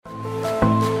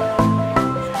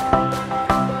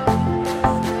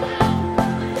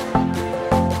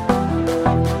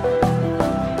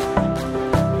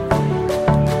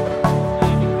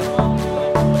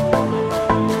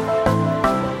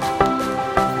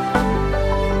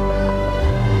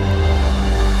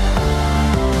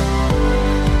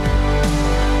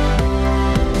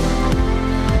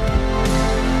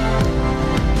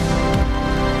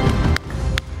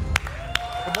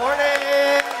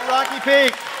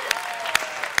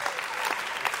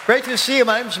Great to see you.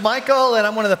 My name's Michael, and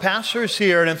I'm one of the pastors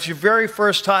here. And if it's your very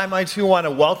first time, I too want to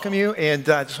welcome you, and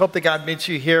just hope that God meets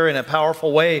you here in a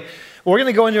powerful way. We're going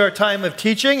to go into our time of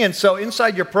teaching, and so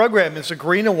inside your program is a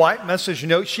green and white message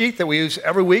note sheet that we use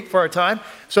every week for our time.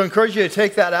 So I encourage you to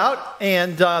take that out,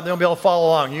 and then we'll be able to follow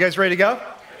along. You guys ready to go?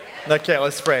 Okay,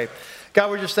 let's pray.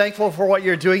 God, we're just thankful for what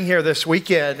you're doing here this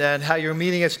weekend and how you're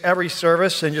meeting us every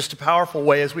service in just a powerful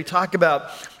way. As we talk about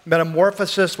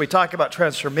metamorphosis, we talk about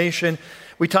transformation,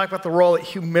 we talk about the role that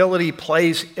humility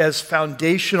plays as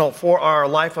foundational for our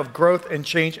life of growth and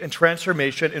change and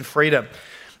transformation and freedom.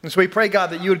 And so we pray,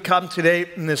 God, that you would come today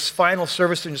in this final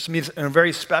service and just meet us in a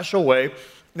very special way,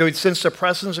 that we'd sense the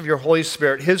presence of your Holy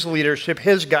Spirit, his leadership,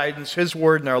 his guidance, his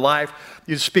word in our life.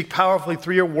 You'd speak powerfully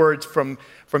through your words from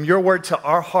your word to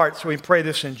our hearts. So we pray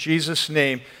this in Jesus'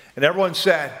 name. And everyone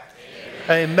said,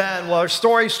 Amen. Well, our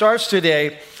story starts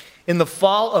today in the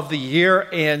fall of the year,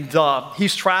 and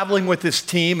he's traveling with his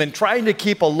team and trying to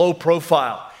keep a low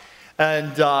profile.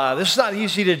 And this is not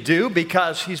easy to do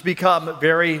because he's become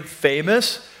very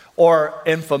famous or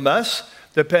infamous,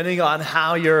 depending on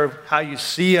how you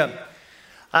see him.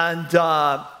 And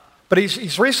but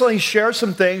he's recently shared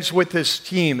some things with his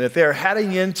team that they're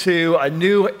heading into a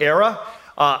new era,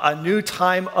 a new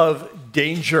time of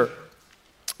danger.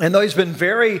 And though he's been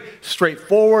very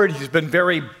straightforward, he's been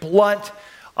very blunt,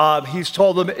 he's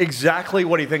told them exactly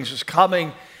what he thinks is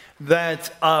coming,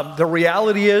 that the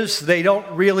reality is they don't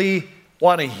really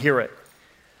want to hear it.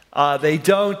 They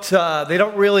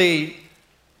don't really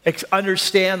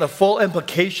understand the full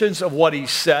implications of what he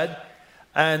said.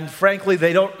 And frankly,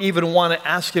 they don't even want to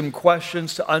ask him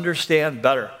questions to understand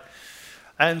better.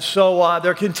 And so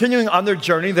they're continuing on their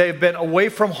journey. They've been away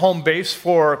from home base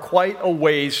for quite a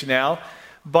ways now.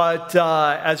 But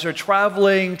as they're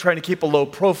traveling, trying to keep a low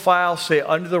profile, stay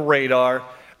under the radar,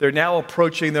 they're now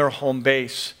approaching their home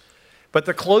base. But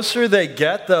the closer they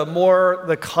get, the more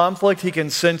the conflict he can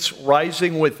sense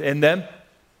rising within them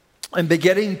and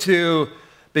beginning to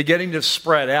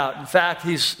spread out. In fact,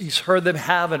 he's heard them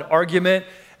have an argument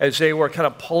as they were kind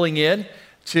of pulling in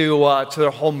to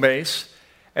their home base.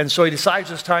 And so he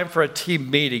decides it's time for a team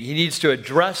meeting. He needs to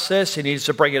address this. He needs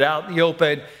to bring it out in the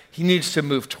open. He needs to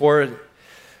move toward it.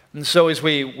 And so as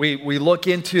we look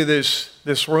into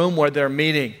this room where they're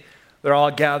meeting, they're all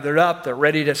gathered up. They're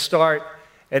ready to start.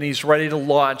 And he's ready to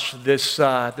launch this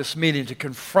meeting to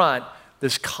confront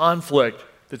this conflict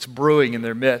that's brewing in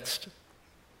their midst.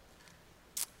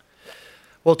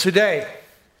 Well, today,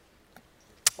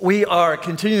 we are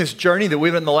continuing this journey that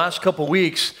we've been in the last couple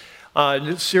weeks,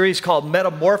 a series called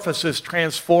Metamorphosis,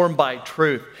 Transformed by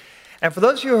Truth. And for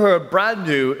those of you who are brand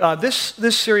new, this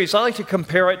series, I like to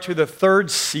compare it to the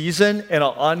third season in an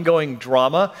ongoing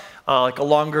drama, like a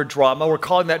longer drama. We're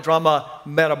calling that drama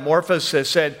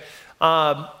Metamorphosis. And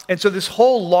so this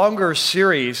whole longer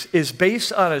series is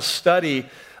based on a study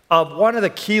of one of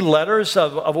the key letters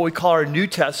of what we call our New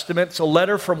Testament. It's a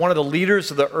letter from one of the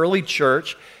leaders of the early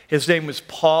church. His name was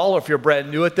Paul, or if you're brand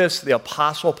new at this, the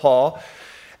Apostle Paul.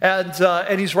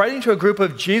 And he's writing to a group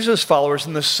of Jesus followers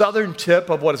in the southern tip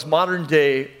of what is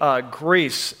modern-day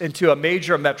Greece, into a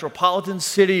major metropolitan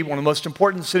city, one of the most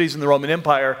important cities in the Roman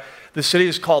Empire. The city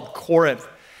is called Corinth.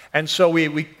 And so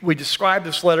we describe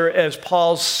this letter as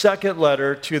Paul's second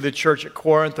letter to the church at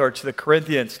Corinth, or to the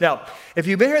Corinthians. Now, if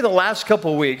you've been here the last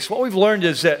couple of weeks, what we've learned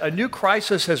is that a new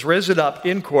crisis has risen up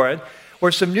in Corinth,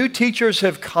 where some new teachers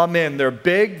have come in. They're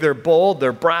big, they're bold,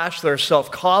 they're brash, they're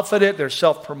self-confident, they're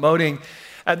self-promoting,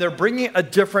 and they're bringing a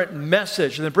different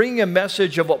message. And they're bringing a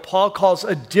message of what Paul calls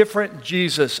a different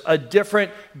Jesus, a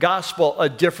different gospel, a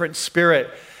different spirit.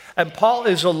 And Paul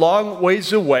is a long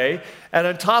ways away, and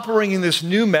on top of bringing this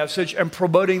new message and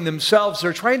promoting themselves,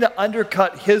 they're trying to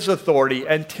undercut his authority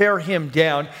and tear him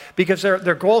down, because their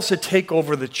goal is to take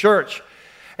over the church.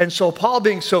 And so Paul,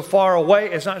 being so far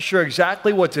away, is not sure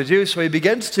exactly what to do, so he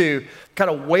begins to kind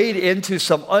of wade into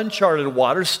some uncharted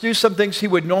waters, do some things he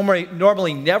would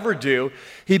normally never do.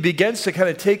 He begins to kind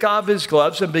of take off his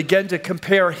gloves and begin to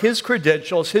compare his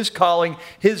credentials, his calling,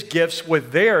 his gifts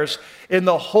with theirs, in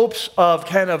the hopes of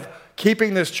kind of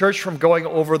keeping this church from going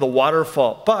over the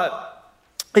waterfall. But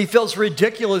he feels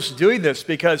ridiculous doing this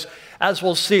because, as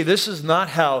we'll see, this is not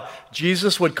how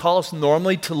Jesus would call us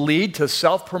normally to lead, to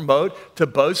self-promote, to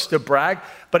boast, to brag.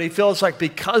 But he feels like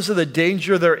because of the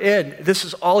danger they're in, this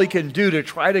is all he can do to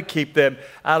try to keep them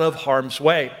out of harm's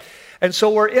way. And so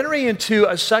we're entering into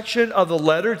a section of the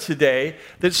letter today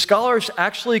that scholars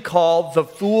actually call the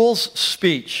fool's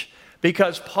speech.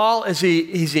 Because Paul, as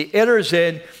he enters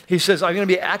in, he says, I'm going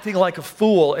to be acting like a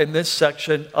fool in this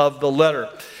section of the letter.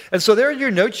 And so there in your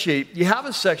note sheet, you have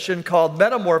a section called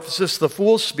Metamorphosis, the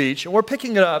Fool's Speech, and we're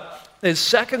picking it up is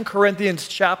 2 Corinthians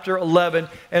chapter 11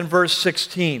 and verse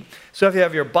 16. So if you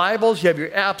have your Bibles, you have your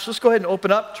apps, let's go ahead and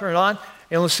open up, turn it on,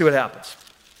 and let's see what happens.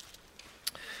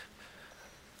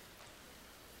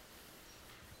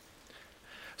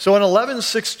 So in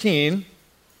 11:16,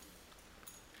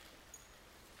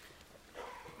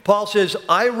 Paul says,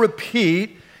 I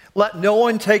repeat, let no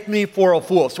one take me for a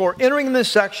fool. So we're entering this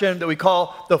section that we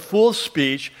call the fool's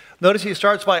speech. Notice he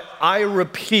starts by, I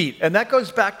repeat. And that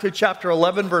goes back to chapter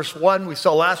 11, verse 1 we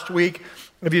saw last week.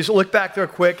 If you look back there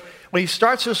quick, when he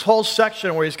starts this whole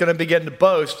section where he's going to begin to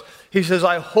boast, he says,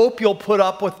 I hope you'll put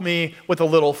up with me with a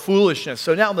little foolishness.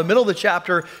 So now in the middle of the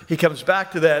chapter, he comes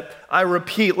back to that, I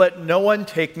repeat, let no one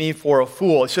take me for a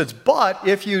fool. He says, but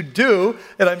if you do,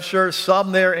 and I'm sure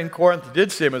some there in Corinth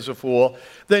did see him as a fool,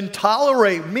 then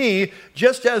tolerate me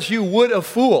just as you would a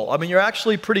fool. I mean, you're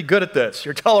actually pretty good at this.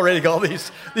 You're tolerating all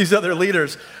these other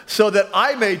leaders so that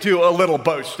I may do a little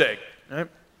boasting. Right?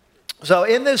 So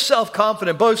in this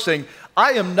self-confident boasting,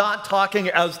 I am not talking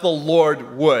as the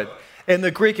Lord would. In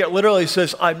the Greek, it literally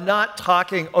says, I'm not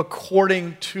talking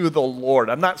according to the Lord.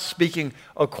 I'm not speaking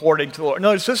according to the Lord.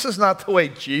 Notice, this is not the way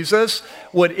Jesus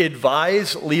would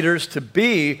advise leaders to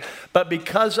be, but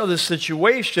because of the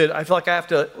situation, I feel like I have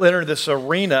to enter this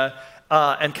arena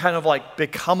and kind of like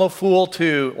become a fool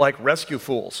to like rescue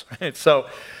fools. Right? So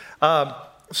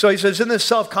he says, in this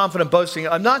self-confident boasting,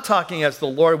 I'm not talking as the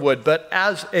Lord would, but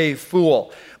as a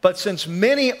fool. But since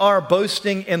many are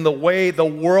boasting in the way the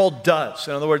world does,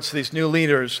 in other words, these new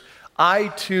leaders, I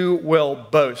too will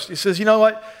boast. He says, you know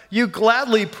what? You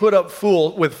gladly put up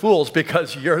with fools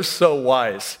because you're so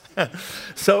wise.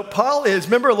 So Paul is,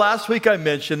 remember last week I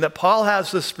mentioned that Paul has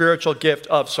the spiritual gift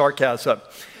of sarcasm.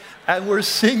 And we're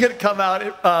seeing it come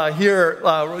out here,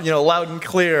 loud and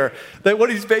clear. That what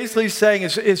he's basically saying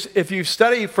is if you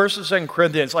study 1st and 2nd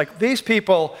Corinthians, like these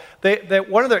people,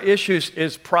 one of their issues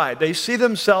is pride. They see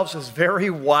themselves as very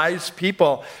wise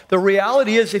people. The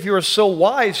reality is, if you were so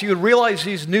wise, you would realize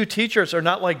these new teachers are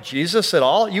not like Jesus at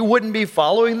all. You wouldn't be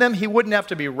following them. He wouldn't have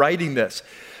to be writing this.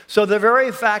 So the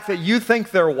very fact that you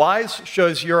think they're wise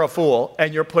shows you're a fool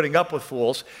and you're putting up with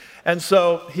fools. And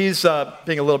so he's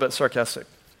being a little bit sarcastic.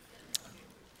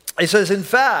 He says, in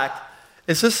fact,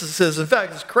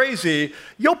 it's crazy,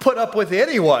 you'll put up with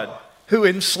anyone who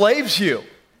enslaves you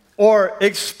or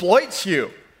exploits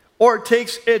you or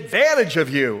takes advantage of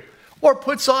you or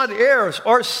puts on airs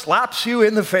or slaps you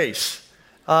in the face.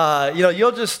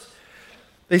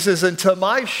 He says, and to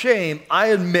my shame, I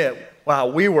admit, wow,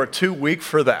 we were too weak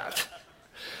for that.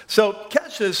 So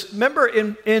catch this. Remember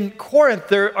in Corinth,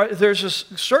 there's a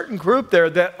certain group there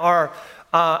that are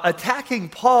attacking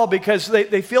Paul because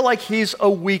they feel like he's a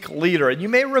weak leader. And you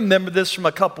may remember this from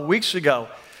a couple weeks ago.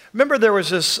 Remember there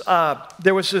was this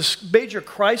major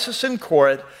crisis in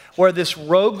Corinth where this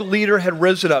rogue leader had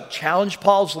risen up, challenged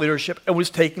Paul's leadership, and was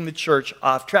taking the church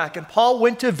off track. And Paul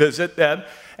went to visit them,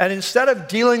 and instead of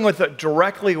dealing with it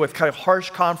directly with kind of harsh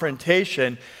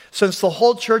confrontation, since the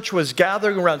whole church was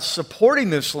gathering around supporting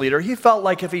this leader, he felt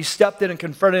like if he stepped in and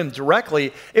confronted him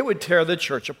directly, it would tear the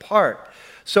church apart.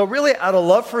 So really, out of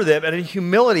love for them and in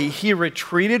humility, he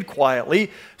retreated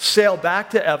quietly, sailed back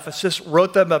to Ephesus,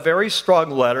 wrote them a very strong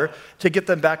letter to get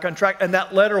them back on track, and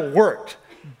that letter worked.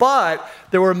 But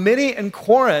there were many in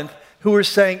Corinth who were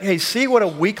saying, hey, see what a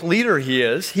weak leader he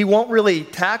is. He won't really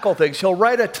tackle things. He'll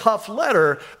write a tough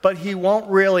letter, but he won't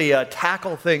really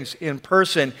tackle things in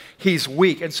person. He's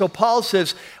weak. And so Paul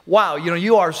says, wow,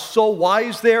 you are so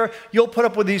wise there. You'll put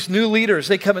up with these new leaders.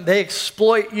 They come and they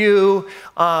exploit you.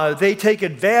 They take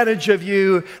advantage of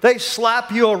you. They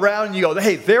slap you around. And you go,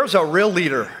 hey, there's a real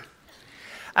leader.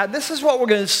 And this is what we're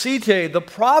going to see today. The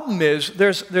problem is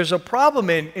there's a problem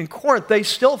in Corinth. They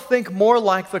still think more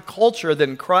like the culture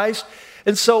than Christ.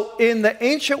 And so in the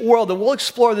ancient world, and we'll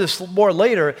explore this more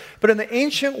later, but in the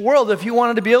ancient world, if you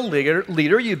wanted to be a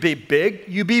leader, you'd be big,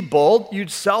 you'd be bold, you'd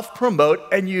self-promote,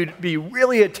 and you'd be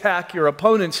really attack your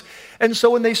opponents. And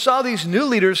so when they saw these new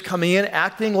leaders coming in,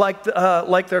 acting like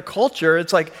their culture,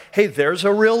 it's like, hey, there's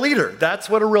a real leader. That's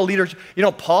what a real leader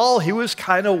is. Paul, he was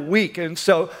kind of weak. And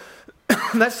so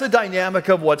that's the dynamic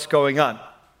of what's going on.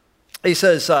 He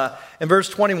says in verse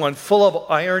 21, full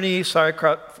of irony,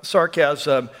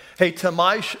 sarcasm, hey, to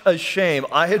my shame,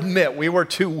 I admit we were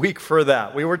too weak for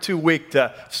that. We were too weak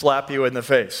to slap you in the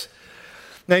face.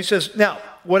 Now he says, now,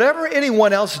 whatever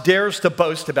anyone else dares to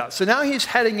boast about. So now he's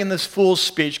heading in this fool's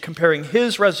speech, comparing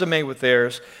his resume with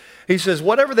theirs. He says,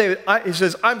 he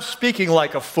says, I'm speaking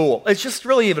like a fool. It's just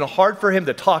really even hard for him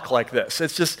to talk like this.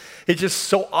 It's just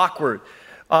so awkward.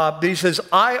 But he says,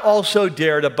 I also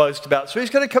dare to boast about. So he's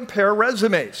going to compare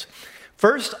resumes.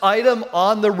 First item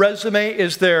on the resume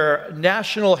is their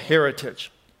national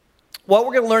heritage. what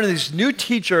we're going to learn is these new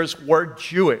teachers were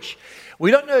Jewish.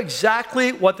 We don't know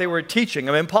exactly what they were teaching.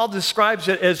 I mean, Paul describes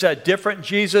it as a different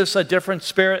Jesus, a different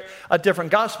spirit, a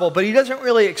different gospel, but he doesn't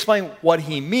really explain what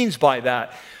he means by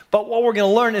that. But what we're going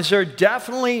to learn is they're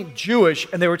definitely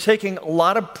Jewish, and they were taking a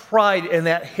lot of pride in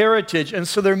that heritage, and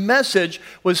so their message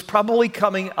was probably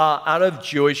coming out of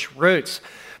Jewish roots.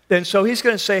 And so he's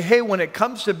going to say, hey, when it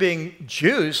comes to being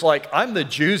Jews, like I'm the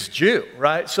Jews' Jew,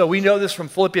 right? So we know this from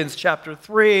Philippians chapter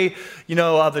 3,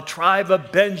 the tribe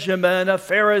of Benjamin, a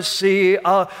Pharisee,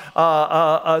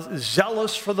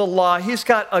 zealous for the law. He's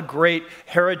got a great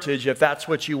heritage if that's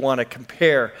what you want to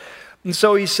compare. And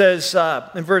so he says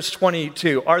in verse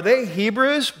 22, are they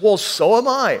Hebrews? Well, so am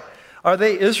I. Are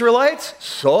they Israelites?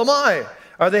 So am I.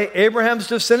 Are they Abraham's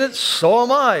descendants? So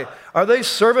am I. Are they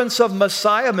servants of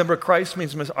Messiah? Remember, Christ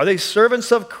means Messiah. Are they servants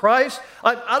of Christ?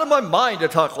 I'm out of my mind to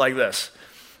talk like this.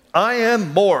 I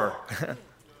am more.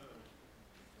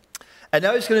 And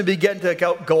now he's going to begin to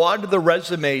go on to the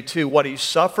resume to what he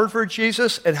suffered for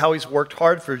Jesus and how he's worked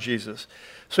hard for Jesus.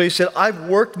 So he said, I've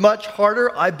worked much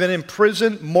harder. I've been in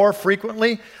prison more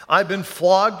frequently. I've been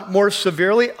flogged more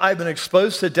severely. I've been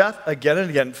exposed to death again and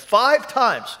again. 5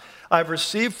 times I've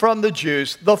received from the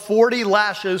Jews the 40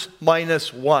 lashes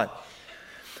minus 1.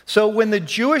 So when the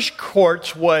Jewish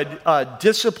courts would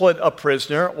discipline a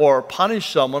prisoner or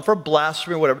punish someone for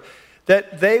blasphemy or whatever,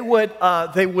 that they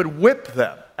would whip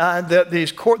them. And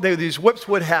these whips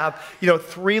would have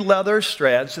 3 leather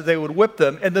strands that they would whip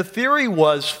them. And the theory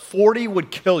was 40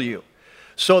 would kill you.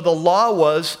 So the law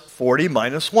was 40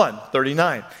 minus 1,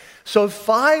 39. So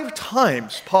 5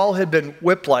 times Paul had been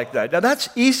whipped like that. Now that's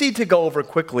easy to go over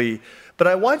quickly, but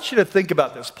I want you to think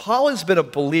about this. Paul has been a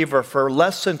believer for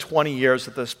less than 20 years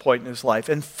at this point in his life,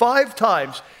 and 5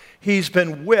 times he's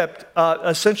been whipped,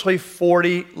 essentially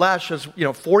 40 lashes,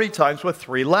 40 times with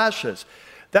 3 lashes.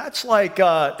 That's like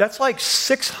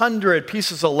 600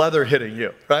 pieces of leather hitting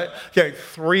you, right? Okay,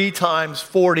 3 times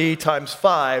 40 times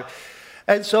 5.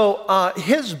 And so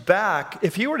his back,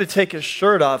 if he were to take his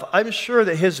shirt off, I'm sure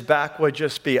that his back would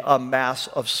just be a mass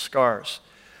of scars.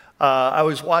 I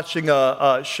was watching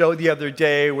a show the other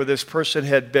day where this person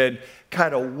had been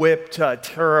kind of whipped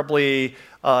terribly,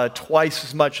 twice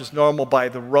as much as normal by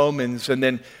the Romans, and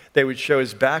then they would show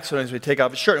his back sometimes he'd take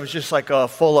off his shirt. It was just like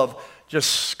full of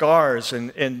just scars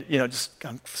and just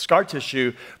scar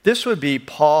tissue. This would be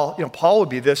Paul. Paul would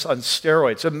be this on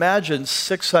steroids. Imagine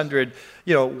 600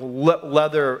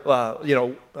 leather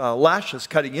lashes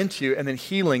cutting into you and then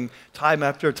healing time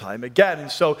after time again. And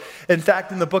so, in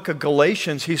fact, in the book of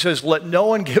Galatians, he says, let no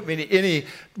one give me any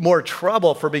more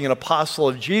trouble for being an apostle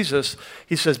of Jesus.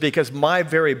 He says, because my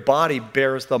very body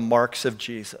bears the marks of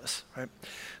Jesus, right?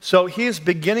 So he is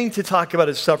beginning to talk about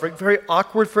his suffering. Very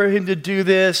awkward for him to do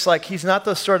this. Like, he's not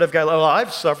the sort of guy, oh,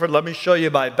 I've suffered, let me show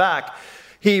you my back.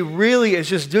 He really is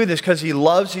just doing this because he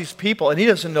loves these people and he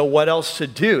doesn't know what else to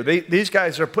do. These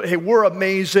guys are, hey, we're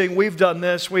amazing, we've done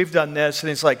this. And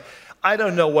he's like, I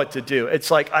don't know what to do. It's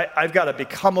like, I've got to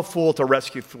become a fool to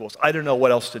rescue fools. I don't know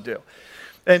what else to do.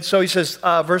 And so he says,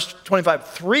 verse 25,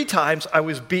 3 times I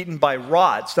was beaten by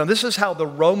rods. Now, this is how the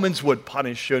Romans would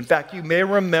punish you. In fact, you may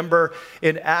remember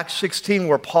in Acts 16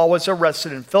 where Paul was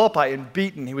arrested in Philippi and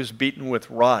beaten. He was beaten with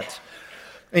rods.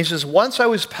 And he says, once I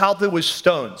was pelted with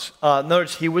stones.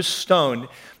 Notice he was stoned.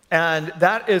 And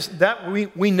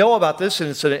we know about this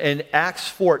incident in Acts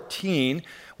 14,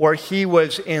 where he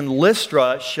was in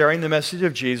Lystra sharing the message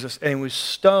of Jesus, and he was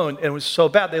stoned, and it was so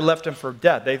bad they left him for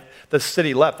dead. The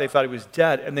city left. They thought he was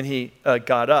dead, and then he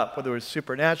got up. Whether it was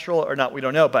supernatural or not, we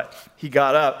don't know, but he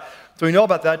got up. So we know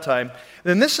about that time. And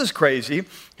then this is crazy.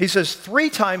 He says, 3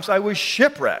 times I was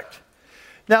shipwrecked.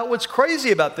 Now, what's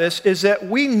crazy about this is that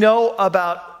we know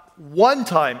about 1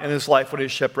 time in his life when he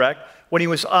was shipwrecked, when he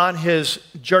was on his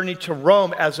journey to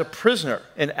Rome as a prisoner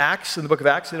in the book of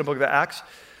Acts.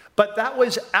 But that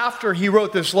was after he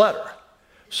wrote this letter.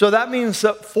 So that means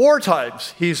that 4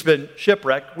 times he's been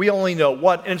shipwrecked. We only know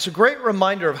 1. And it's a great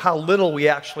reminder of how little we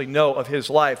actually know of his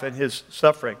life and his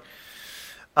suffering.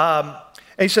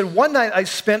 And he said, one night I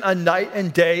spent a night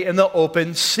and day in the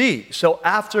open sea. So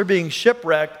after being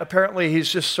shipwrecked, apparently he's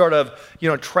just sort of,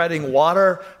 treading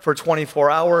water for 24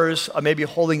 hours, maybe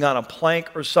holding on a plank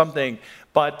or something,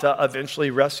 but eventually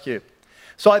rescued.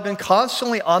 So I've been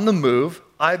constantly on the move.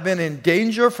 I've been in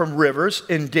danger from rivers,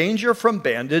 in danger from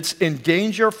bandits, in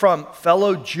danger from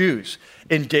fellow Jews,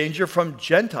 in danger from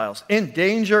Gentiles, in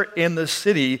danger in the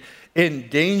city, in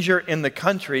danger in the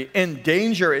country, in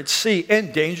danger at sea,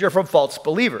 in danger from false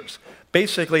believers.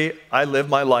 Basically, I live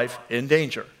my life in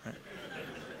danger.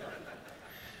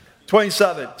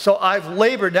 27. So I've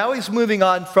labored. Now he's moving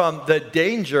on from the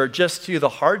danger just to the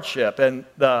hardship and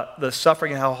the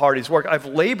suffering and how hard he's worked. I've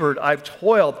labored, I've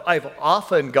toiled, I've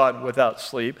often gone without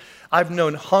sleep. I've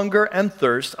known hunger and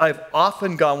thirst. I've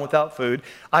often gone without food.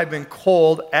 I've been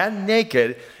cold and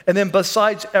naked. And then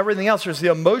besides everything else, there's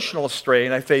the emotional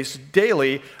strain I face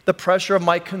daily, the pressure of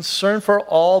my concern for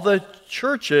all the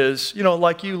churches,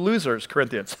 like you losers,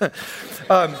 Corinthians.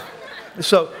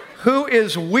 So who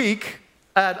is weak?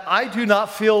 And I do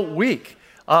not feel weak.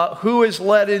 Who is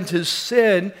led into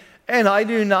sin, and I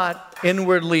do not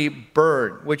inwardly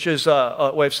burn, which is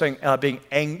a way of saying being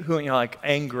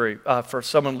angry for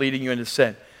someone leading you into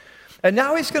sin. And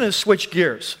now he's going to switch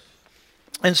gears.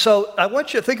 And so I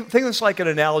want you to think of this like an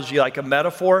analogy, like a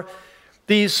metaphor.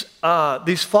 These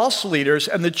false leaders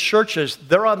and the churches,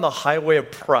 they're on the highway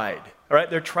of pride. All right,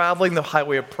 they're traveling the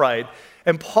highway of pride.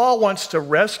 And Paul wants to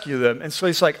rescue them. And so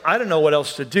he's like, I don't know what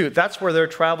else to do. That's where they're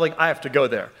traveling. I have to go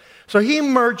there. So he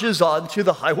merges onto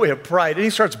the highway of pride, and he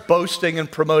starts boasting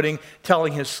and promoting,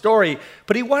 telling his story.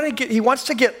 But he wants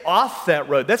to get off that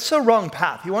road. That's the wrong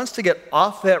path. He wants to get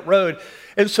off that road.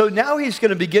 And so now he's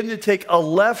going to begin to take a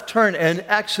left turn and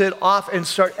exit off and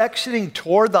start exiting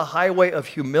toward the highway of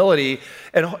humility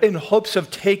and in hopes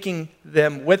of taking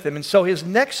them with him. And so his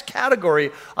next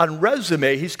category on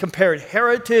resume, he's compared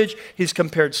heritage, he's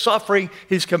compared suffering,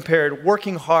 he's compared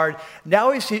working hard.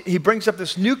 Now he brings up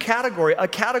this new category, a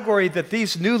category that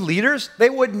these new leaders, they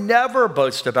would never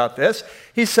boast about this.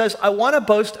 He says, I want to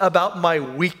boast about my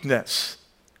weakness.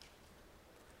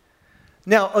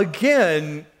 Now,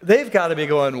 again, they've got to be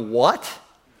going, what?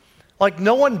 Like,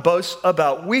 no one boasts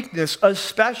about weakness,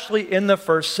 especially in the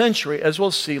first century, as we'll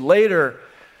see later.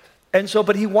 And so,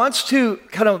 but he wants to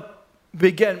kind of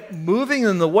begin moving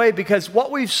in the way, because what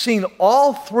we've seen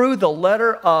all through the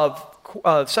letter of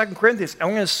 2 Corinthians, and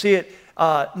we're going to see it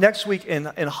next week and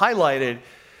highlighted,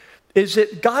 is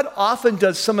that God often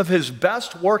does some of his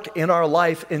best work in our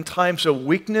life in times of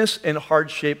weakness and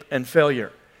hardship and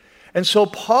failure. And so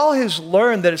Paul has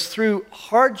learned that it's through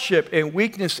hardship and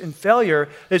weakness and failure,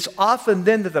 it's often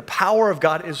then that the power of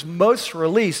God is most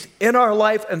released in our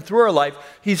life and through our life.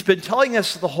 He's been telling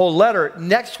us the whole letter.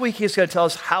 Next week, he's going to tell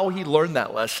us how he learned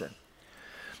that lesson.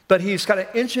 But he's kind of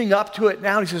inching up to it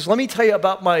now. He says, let me tell you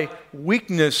about my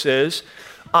weaknesses.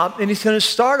 And he's going to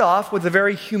start off with a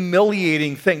very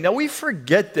humiliating thing. Now, we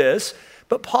forget this,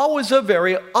 but Paul was a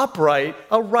very upright,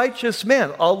 a righteous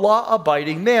man, a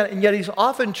law-abiding man, and yet he's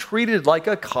often treated like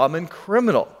a common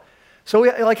criminal.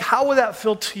 So, how would that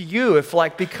feel to you if,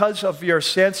 because of your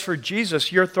stance for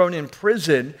Jesus, you're thrown in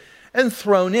prison and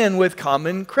thrown in with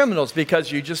common criminals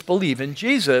because you just believe in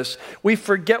Jesus? We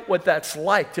forget what that's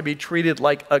like to be treated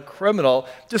like a criminal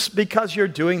just because you're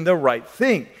doing the right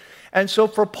thing. And so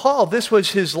for Paul, this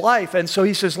was his life. And so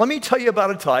he says, let me tell you about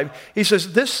a time. He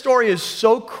says, this story is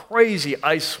so crazy,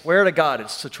 I swear to God,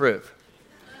 it's the truth.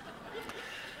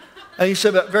 And he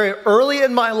said, but very early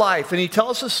in my life, and he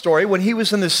tells a story when he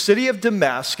was in the city of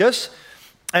Damascus,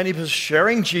 and he was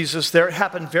sharing Jesus there. It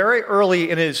happened very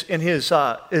early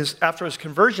after his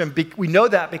conversion. We know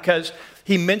that because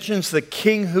he mentions the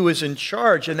king who was in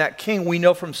charge, and that king we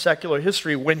know from secular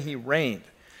history when he reigned.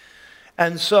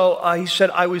 And so he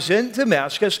said, I was in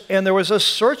Damascus, and there was a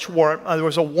search warrant. There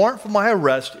was a warrant for my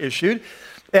arrest issued,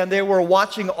 and they were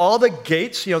watching all the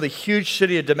gates, the huge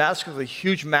city of Damascus, the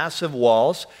huge, massive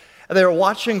walls, and they were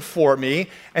watching for me,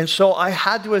 and so I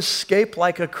had to escape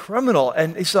like a criminal.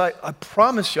 And he said, I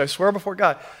promise you, I swear before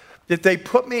God, that they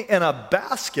put me in a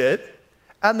basket,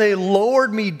 and they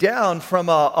lowered me down from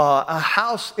a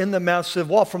house in the massive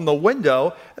wall, from the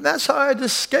window, and that's how I had to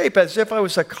escape, as if I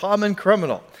was a common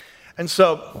criminal. And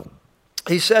so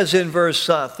he says in verse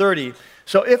 30,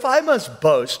 so if I must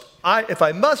boast,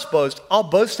 I'll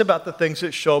boast about the things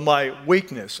that show my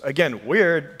weakness. Again,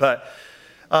 weird, but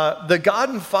the God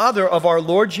and Father of our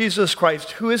Lord Jesus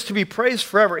Christ, who is to be praised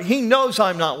forever, he knows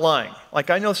I'm not lying.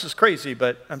 I know this is crazy,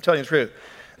 but I'm telling you the truth.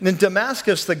 And in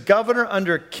Damascus, the governor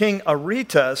under King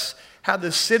Aretas had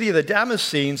the city of the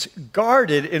Damascenes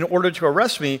guarded in order to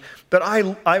arrest me, but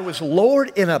I was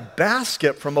lowered in a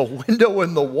basket from a window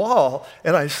in the wall,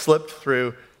 and I slipped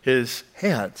through his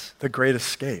hands. The great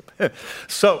escape.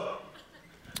 So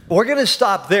we're going to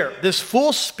stop there. This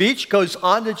full speech goes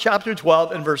on to chapter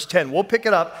 12 and verse 10. We'll pick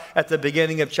it up at the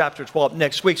beginning of chapter 12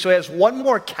 next week. So he has one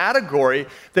more category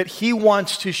that he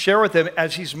wants to share with them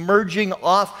as he's merging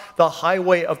off the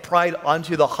highway of pride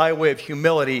onto the highway of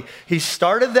humility. He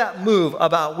started that move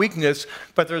about weakness,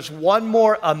 but there's one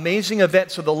more amazing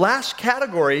event. So the last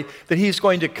category that he's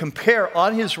going to compare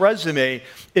on his resume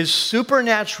is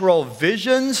supernatural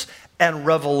visions and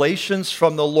revelations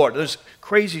from the Lord. There's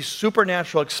crazy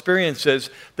supernatural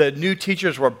experiences. The new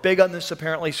teachers were big on this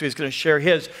apparently, so he's going to share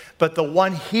his. But the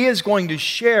one he is going to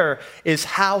share is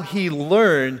how he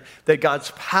learned that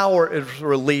God's power is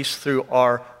released through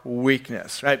our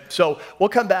weakness, right? So we'll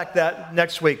come back to that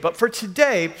next week. But for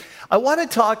today, I want to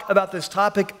talk about this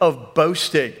topic of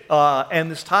boasting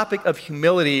and this topic of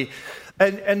humility.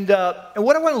 And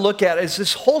what I want to look at is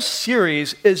this whole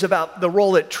series is about the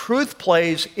role that truth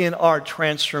plays in our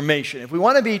transformation. If we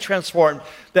want to be transformed,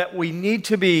 that we need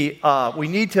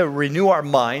to renew our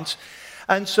minds.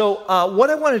 And so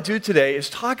what I want to do today is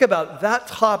talk about that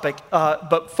topic,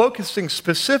 but focusing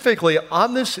specifically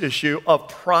on this issue of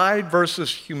pride versus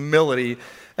humility,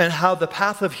 and how the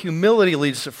path of humility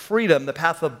leads to freedom, the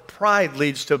path of pride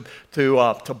leads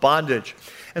to bondage.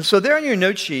 And so there in your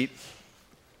note sheet,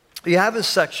 you have a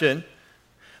section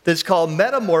that's called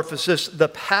Metamorphosis, the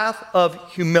Path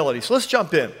of Humility. So let's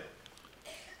jump in.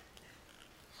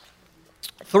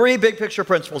 3 big picture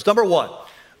principles. Number 1,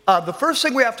 the first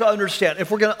thing we have to understand, if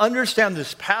we're going to understand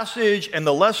this passage and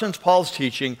the lessons Paul's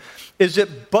teaching, is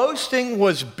that boasting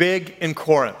was big in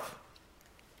Corinth.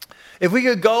 If we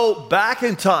could go back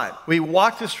in time, we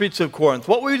walk the streets of Corinth,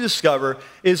 what we discover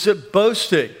is that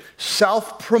boasting,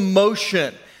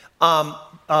 self-promotion,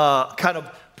 kind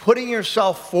of putting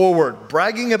yourself forward,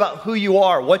 bragging about who you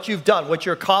are, what you've done, what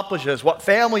your accomplishments, what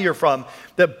family you're from,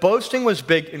 that boasting was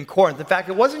big in Corinth. In fact,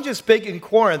 it wasn't just big in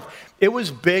Corinth, it was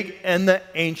big in the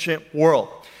ancient world.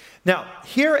 Now,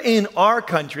 here in our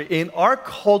country, in our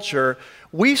culture,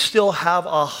 we still have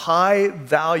a high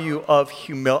value of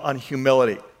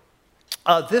humility.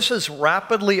 This is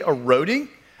rapidly eroding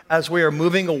as we are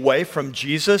moving away from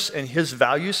Jesus and his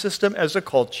value system as a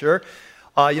culture.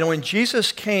 When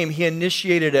Jesus came, he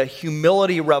initiated a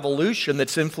humility revolution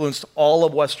that's influenced all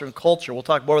of Western culture. We'll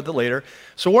talk more about that later.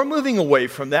 So we're moving away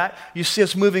from that. You see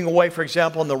us moving away, for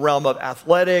example, in the realm of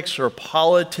athletics or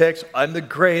politics. I'm the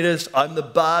greatest, I'm the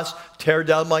best, tear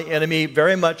down my enemy,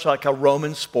 very much like a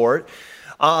Roman sport.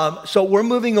 So we're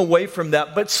moving away from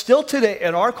that. But still today,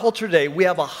 in our culture today, we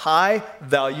have a high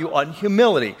value on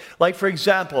humility. Like, for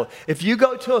example, if you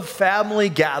go to a family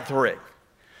gathering,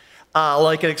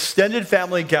 like an extended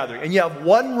family gathering, and you have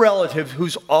one relative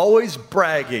who's always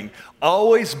bragging,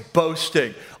 always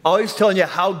boasting, always telling you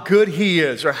how good he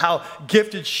is or how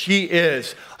gifted she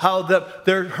is, how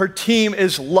her team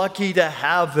is lucky to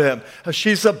have them, how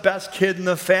she's the best kid in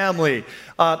the family.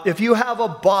 If you have a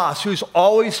boss who's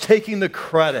always taking the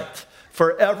credit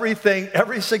for everything,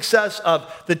 every success of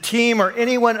the team or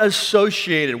anyone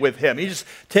associated with him. He just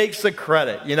takes the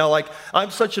credit. Like,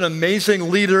 I'm such an amazing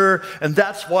leader, and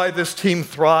that's why this team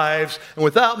thrives, and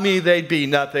without me, they'd be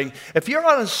nothing. If you're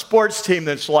on a sports team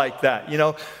that's like that,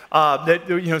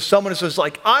 someone says,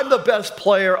 like, I'm the best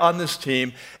player on this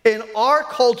team. In our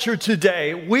culture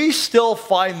today, we still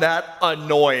find that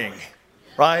annoying,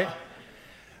 right?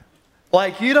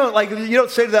 Like you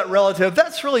don't say to that relative,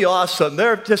 that's really awesome.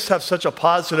 They just have such a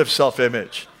positive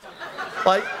self-image.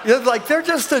 Like they're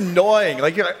just annoying.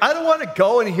 Like, I don't want to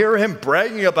go and hear him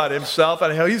bragging about himself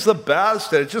and how he's the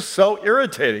best. And it's just so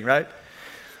irritating, right?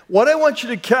 What I want you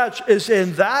to catch is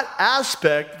in that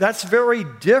aspect, that's very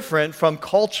different from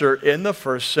culture in the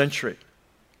first century.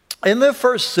 In the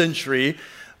first century,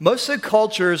 most of the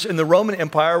cultures in the Roman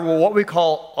Empire were what we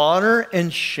call honor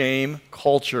and shame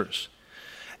cultures.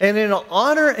 And in an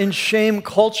honor and shame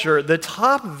culture, the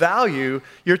top value,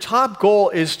 your top goal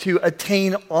is to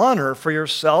attain honor for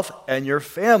yourself and your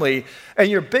family.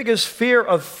 And your biggest fear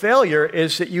of failure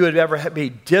is that you would ever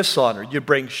be dishonored. You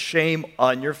bring shame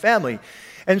on your family.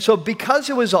 And so because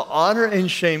it was an honor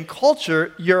and shame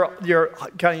culture,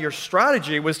 your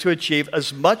strategy was to achieve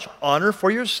as much honor for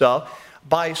yourself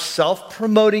by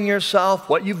self-promoting yourself,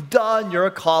 what you've done, your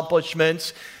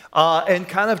accomplishments, and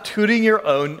kind of tooting your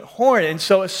own horn. And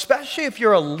so especially if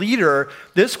you're a leader,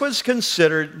 this was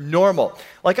considered normal.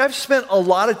 Like, I've spent a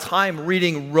lot of time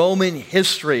reading Roman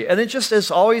history, and it just is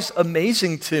always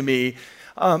amazing to me.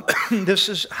 This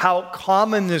is how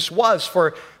common this was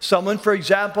for someone, for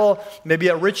example, maybe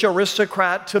a rich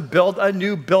aristocrat, to build a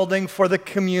new building for the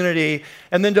community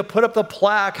and then to put up the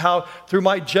plaque how through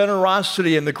my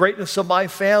generosity and the greatness of my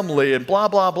family and blah,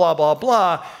 blah, blah, blah,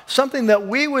 blah, something that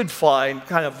we would find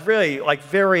kind of really like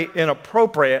very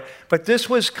inappropriate, but this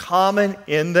was common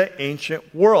in the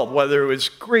ancient world, whether it was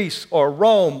Greece or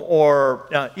Rome or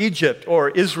Egypt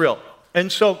or Israel.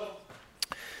 And so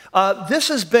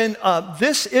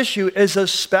this issue is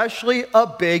especially a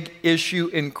big issue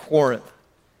in Corinth.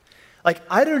 Like,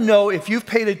 I don't know if you've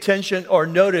paid attention or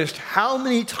noticed how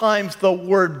many times the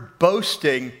word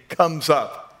boasting comes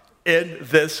up in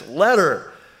this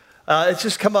letter. It's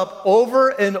just come up over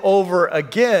and over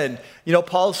again. You know,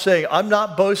 Paul's saying, I'm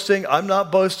not boasting.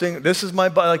 This is my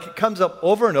body. Like, it comes up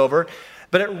over and over.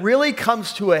 But it really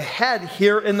comes to a head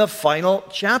here in the final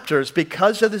chapters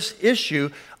because of this issue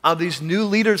of these new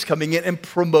leaders coming in and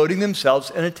promoting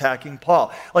themselves and attacking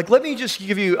Paul. Like, let me just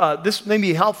give you, this may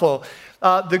be helpful.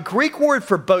 The Greek word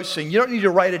for boasting, you don't need to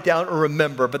write it down or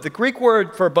remember, but the Greek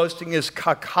word for boasting is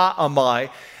kakaamai.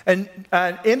 And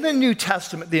in the New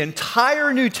Testament, the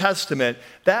entire New Testament,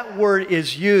 that word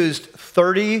is used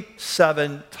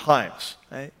 37 times.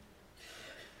 Right?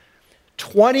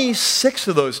 26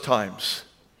 of those times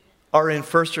are in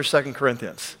 1st or 2nd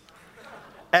Corinthians.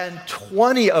 And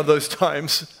 20 of those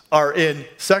times are in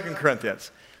 2nd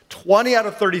Corinthians. 20 out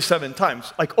of 37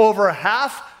 times. Like over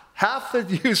half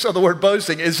the use of the word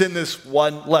boasting is in this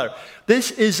one letter. This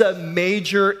is a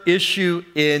major issue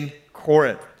in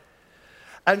Corinth.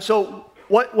 And so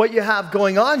what you have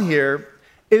going on here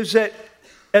is that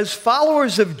as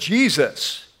followers of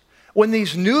Jesus, when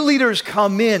these new leaders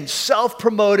come in,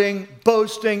 self-promoting,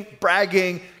 boasting,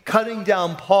 bragging, cutting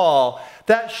down Paul,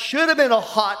 that should have been a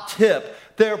hot tip.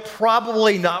 They're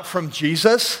probably not from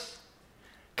Jesus,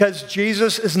 because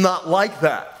Jesus is not like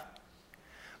that.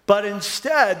 But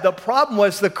instead, the problem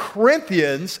was the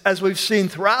Corinthians, as we've seen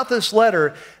throughout this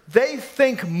letter, they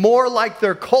think more like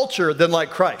their culture than like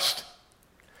Christ.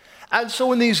 And so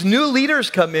when these new leaders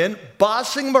come in,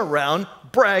 bossing them around,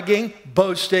 bragging,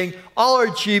 boasting, all our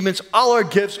achievements, all our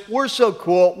gifts, we're so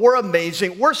cool, we're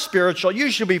amazing, we're spiritual, you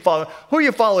should be following. Who are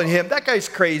you following him? That guy's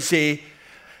crazy.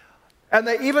 And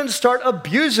they even start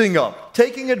abusing them,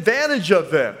 taking advantage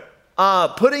of them,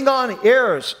 putting on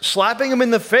airs, slapping them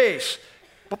in the face,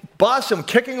 bossing them,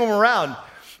 kicking them around.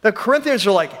 The Corinthians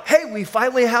are like, hey, we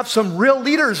finally have some real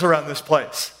leaders around this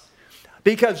place.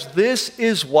 Because this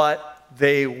is what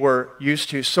they were used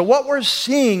to. So what we're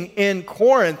seeing in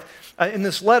Corinth, in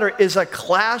this letter, is a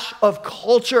clash of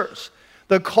cultures.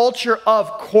 The culture of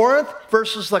Corinth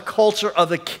versus the culture of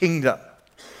the kingdom.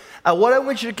 And what I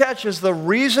want you to catch is the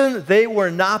reason they were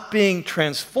not being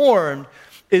transformed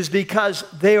is because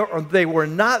they were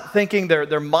not thinking,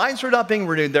 their minds were not being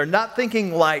renewed. They're not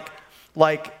thinking like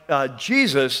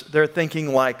Jesus. They're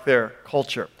thinking like their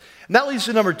culture. And that leads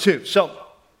to number 2. So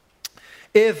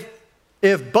if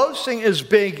boasting is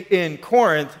big in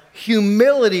Corinth,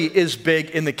 humility is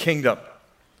big in the kingdom.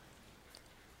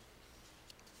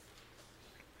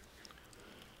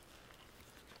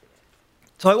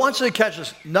 So I want you to catch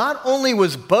this. Not only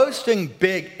was boasting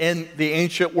big in the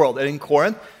ancient world and in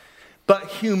Corinth, but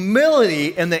humility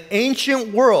in the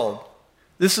ancient world,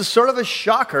 this is sort of a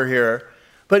shocker here,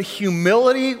 but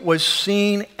humility was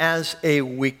seen as a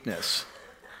weakness.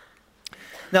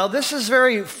 Now, this is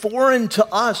very foreign to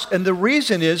us, and the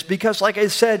reason is because, like I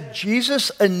said, Jesus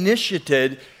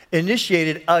initiated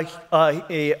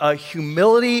a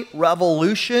humility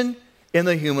revolution in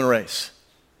the human race.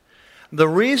 The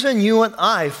reason you and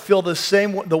I feel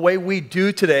the way we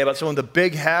do today about someone with a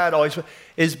big hat always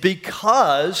is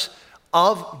because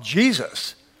of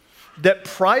Jesus. That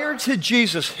prior to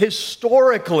Jesus,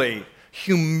 historically,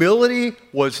 humility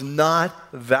was not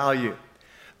valued.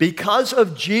 Because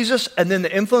of Jesus and then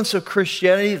the influence of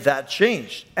Christianity, that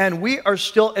changed. And we are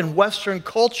still in Western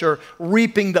culture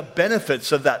reaping the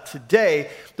benefits of that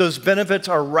today. Those benefits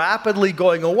are rapidly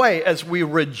going away as we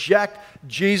reject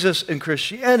Jesus and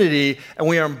Christianity and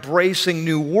we are embracing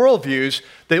new worldviews.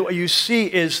 That what you see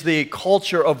is the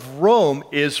culture of Rome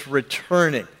is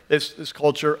returning. This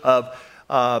culture of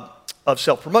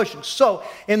self-promotion. So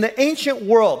in the ancient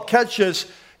world, catch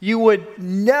this, you would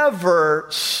never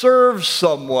serve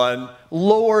someone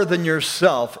lower than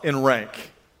yourself in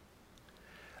rank.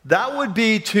 That would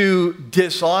be to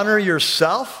dishonor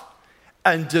yourself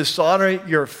and dishonor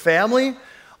your family.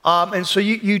 And so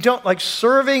you don't, like,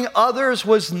 serving others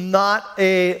was not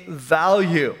a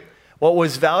value. What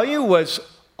was value was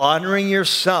honoring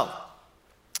yourself.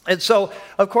 And so,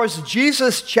 of course,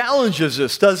 Jesus challenges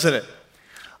this, doesn't it?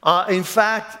 In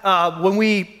fact, when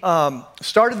we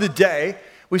started the day,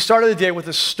 we started the day with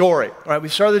a story. Right? We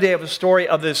started the day with a story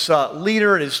of this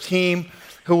leader and his team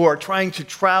who are trying to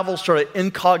travel sort of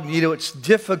incognito. It's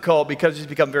difficult because he's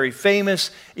become very famous,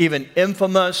 even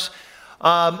infamous.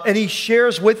 And he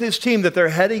shares with his team that they're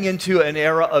heading into an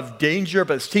era of danger,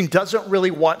 but his team doesn't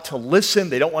really want to listen.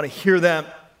 They don't want to hear them.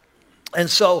 And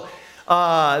so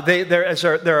as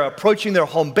they're approaching their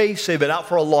home base, they've been out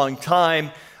for a long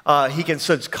time. He can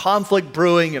sense conflict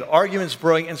brewing and arguments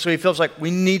brewing, and so he feels like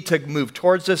we need to move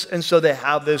towards this, and so they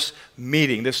have this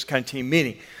meeting, this kind of team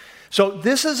meeting. So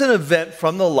this is an event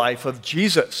from the life of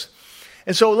Jesus.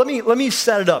 And so let me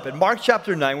set it up. In Mark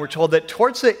chapter 9, we're told that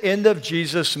towards the end of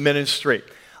Jesus' ministry,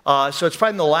 So it's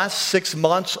probably in the last 6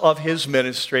 months of his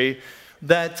ministry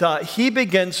that he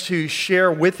begins to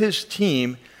share with his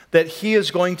team that he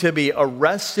is going to be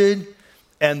arrested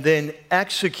and then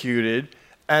executed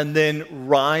and then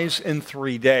rise in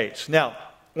 3 days. Now,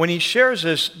 when he shares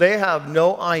this, they have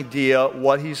no idea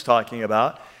what he's talking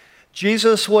about.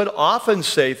 Jesus would often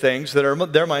say things that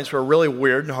their minds were really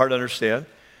weird and hard to understand.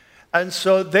 And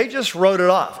so they just wrote it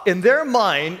off. In their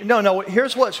mind, no,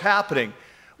 here's what's happening.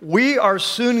 We are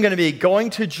soon going to be going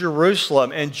to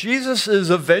Jerusalem, and Jesus is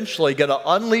eventually going to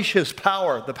unleash his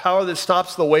power, the power that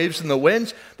stops the waves and the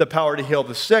winds, the power to heal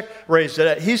the sick, raise the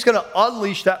dead. He's going to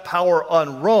unleash that power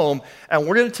on Rome, and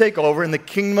we're going to take over, and the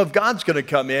kingdom of God's going to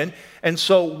come in. And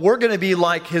so we're going to be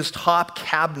like his top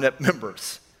cabinet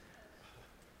members.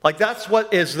 Like that's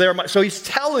what is their mind. So he's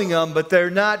telling them, but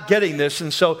they're not getting this.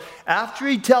 And so after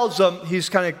he tells them,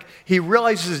 he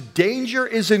realizes danger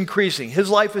is increasing. His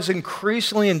life is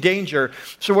increasingly in danger.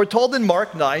 So we're told in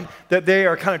Mark 9 that they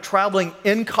are kind of traveling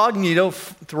incognito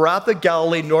throughout the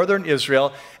Galilee, northern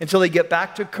Israel, until they get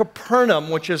back to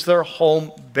Capernaum, which is their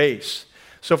home base.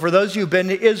 So for those of you who've been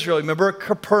to Israel, remember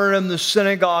Capernaum, the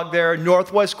synagogue there,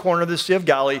 northwest corner of the Sea of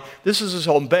Galilee. This is his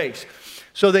home base.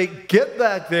 So they get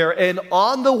back there, and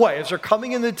on the way, as they're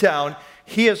coming into town,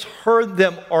 he has heard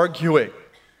them arguing.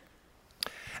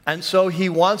 And so he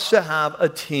wants to have a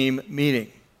team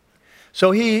meeting.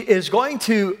 So he is going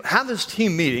to have this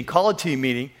team meeting, call a team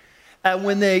meeting, and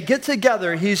when they get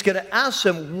together, he's going to ask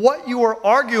them what you were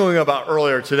arguing about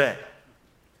earlier today.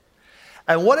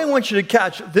 And what I want you to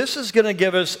catch, this is going to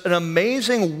give us an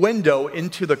amazing window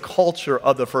into the culture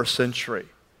of the first century.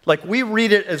 Like we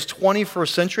read it as 21st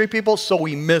century people, so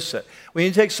we miss it. We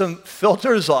need to take some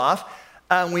filters off,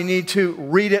 and we need to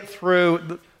read it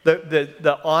through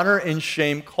the honor and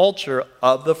shame culture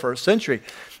of the first century.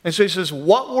 And so he says,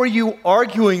 what were you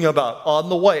arguing about on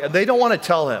the way? And they don't want to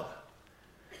tell him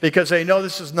because they know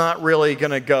this is not really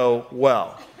going to go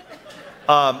well.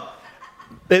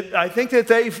 I think that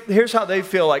here's how they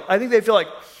feel like. I think they feel like,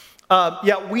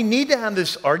 we need to have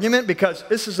this argument because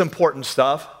this is important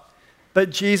stuff. But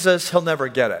Jesus, he'll never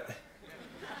get it.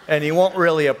 And he won't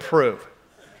really approve.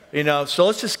 So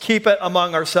let's just keep it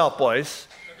among ourselves, boys.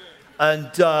 And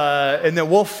then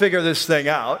we'll figure this thing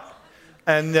out.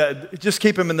 And just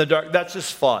keep him in the dark. That's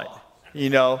just fine,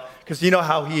 because you know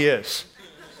how he is.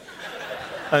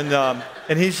 And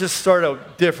he's just sort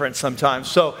of different sometimes.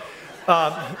 So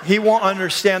he won't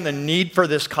understand the need for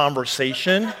this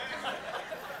conversation.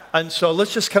 And so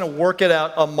let's just kind of work it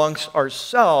out amongst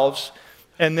ourselves.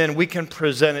 And then we can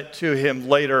present it to him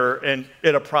later, and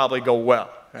it'll probably go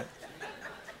well. Right?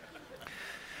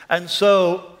 And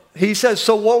so he says,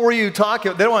 so what were you talking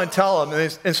about? They don't want to tell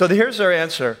him. And so here's their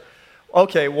answer.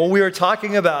 Okay, well, we were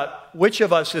talking about which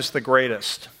of us is the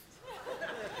greatest.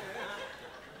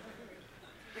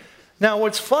 Now,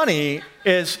 what's funny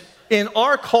is in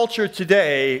our culture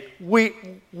today, we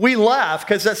laugh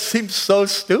because that seems so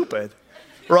stupid,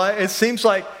 right? It seems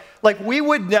like we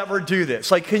would never do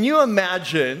this. Like, can you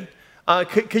imagine a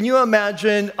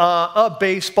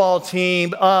baseball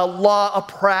team, a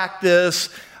practice,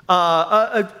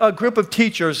 a group of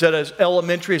teachers at an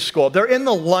elementary school? They're in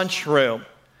the lunchroom,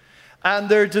 and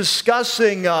they're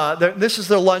discussing, this is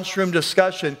their lunchroom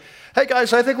discussion. Hey,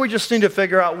 guys, I think we just need to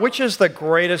figure out which is the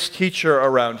greatest teacher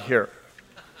around here.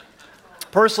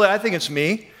 Personally, I think it's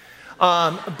me,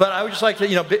 but I would just like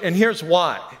to, and here's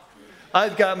why.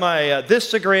 I've got my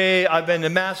this degree. I've been a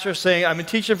master's thing. I've been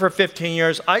teaching for 15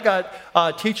 years. I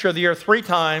got Teacher of the Year 3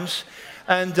 times.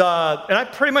 And I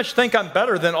pretty much think I'm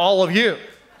better than all of you.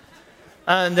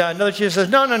 And another teacher says,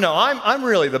 no, I'm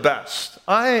really the best.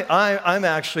 I'm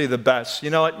actually the best. You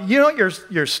know what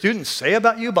your students say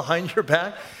about you behind your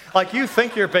back? Like, you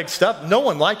think you're big stuff. No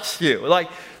one likes you. Like,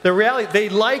 the reality, they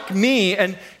like me.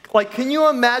 And like, can you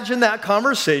imagine that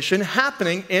conversation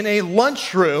happening in a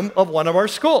lunchroom of one of our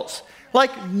schools?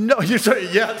 Like, no, you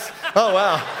say yes. Oh,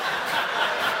 wow.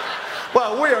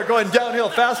 Well, we are going downhill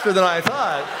faster than I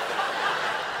thought.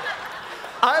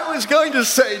 I was going to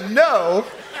say no,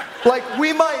 like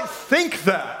we might think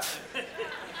that,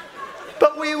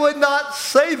 but we would not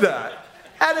say that.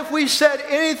 And if we said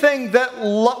anything that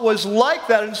was like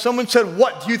that and someone said,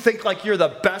 what, do you think like you're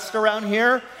the best around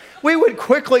here? We would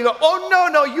quickly go, oh,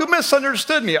 no, you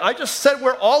misunderstood me. I just said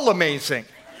we're all amazing,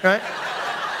 right?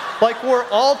 Like we're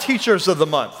all teachers of the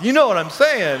month. You know what I'm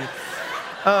saying?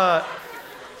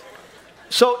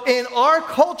 So in our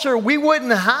culture, we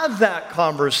wouldn't have that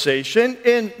conversation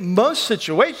in most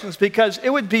situations because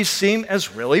it would be seen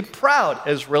as really proud,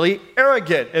 as really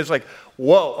arrogant, as like,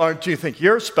 whoa, aren't you think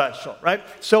you're special, right?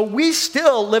 So we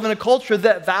still live in a culture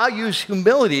that values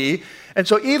humility And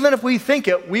so even if we think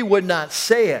it, we would not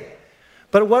say it.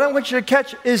 But what I want you to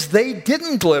catch is they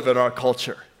didn't live in our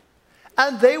culture.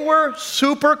 And they were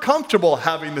super comfortable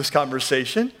having this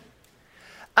conversation.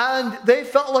 And they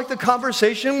felt like the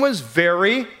conversation was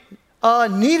very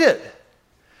needed.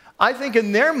 I think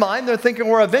in their mind, they're thinking,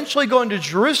 we're eventually going to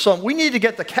Jerusalem. We need to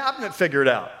get the cabinet figured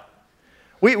out.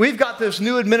 We've got this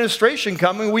new administration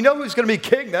coming. We know who's going to be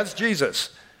king. That's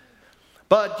Jesus.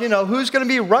 But, who's going to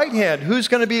be right hand? Who's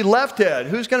going to be left hand?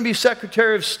 Who's going to be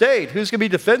Secretary of State? Who's going to be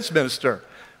defense minister,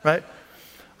 right?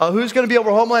 Who's going to be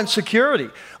over Homeland Security?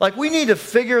 Like, we need to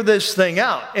figure this thing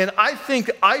out. And I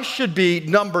think I should be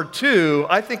number 2.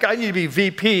 I think I need to be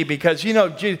VP because,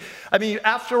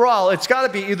 after all, it's got to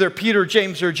be either Peter,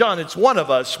 James, or John. It's one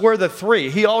of us. We're the 3.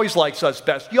 He always likes us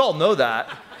best. You all know that.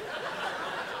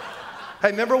 Hey,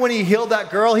 remember when he healed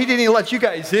that girl? He didn't even let you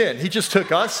guys in. He just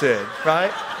took us in,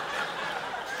 right?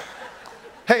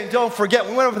 Hey, and don't forget,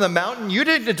 we went over the mountain. You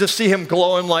didn't just see him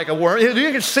glowing like a worm. You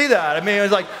didn't see that. It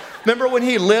was like, remember when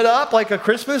he lit up like a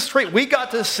Christmas tree? We got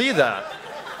to see that.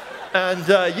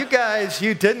 And you guys,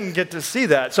 you didn't get to see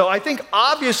that. So I think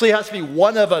obviously it has to be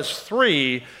one of us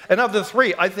 3. And of the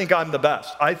 3, I think I'm the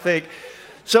best.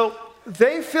 So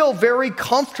they feel very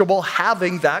comfortable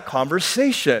having that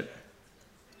conversation.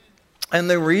 And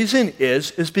the reason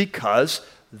is because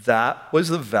that was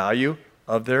the value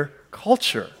of their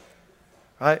culture,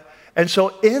 right? And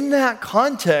so in that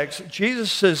context,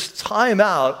 Jesus says, time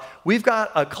out. We've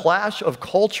got a clash of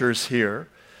cultures here.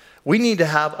 We need to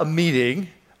have a meeting,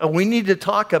 and we need to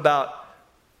talk about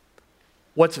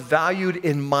what's valued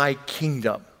in my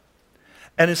kingdom.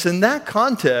 And it's in that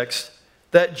context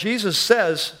that Jesus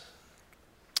says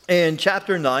in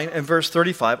chapter 9 and verse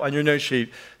 35 on your note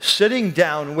sheet, sitting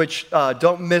down, which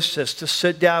don't miss this, to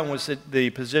sit down was the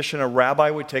position a rabbi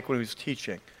would take when he was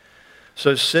teaching.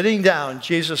 So sitting down,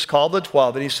 Jesus called the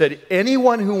 12 and he said,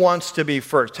 anyone who wants to be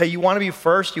first, hey, you want to be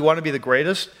first, you want to be the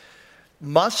greatest,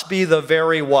 must be the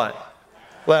very what?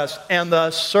 Last, and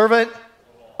the servant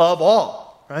of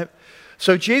all, right?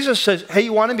 So Jesus says, hey,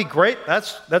 you want to be great?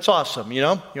 That's awesome, you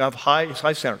have high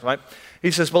standards, right? He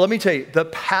says, well, let me tell you, the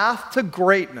path to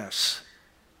greatness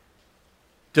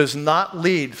does not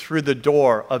lead through the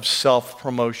door of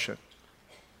self-promotion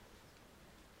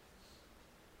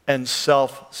and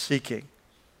self-seeking.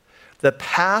 The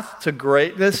path to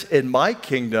greatness in my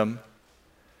kingdom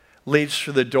leads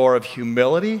through the door of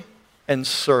humility and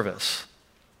service.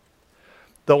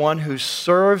 The one who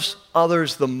serves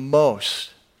others the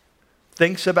most,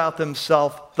 thinks about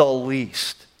themselves the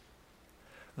least,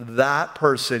 that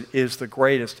person is the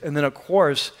greatest. And then, of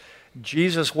course,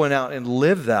 Jesus went out and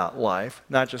lived that life,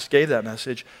 not just gave that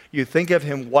message. You think of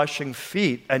him washing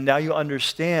feet, and now you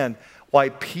understand why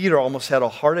Peter almost had a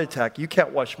heart attack. You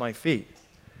can't wash my feet.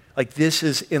 Like, this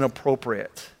is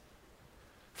inappropriate.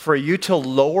 For you to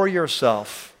lower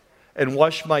yourself and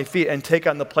wash my feet and take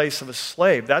on the place of a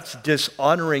slave, that's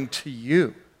dishonoring to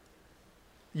you.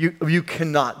 You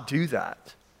cannot do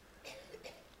that.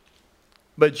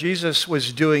 But Jesus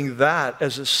was doing that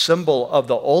as a symbol of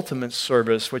the ultimate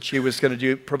service, which he was going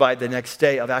to provide the next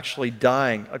day, of actually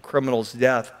dying a criminal's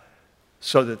death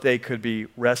so that they could be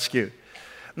rescued.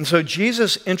 And so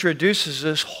Jesus introduces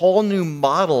this whole new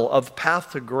model of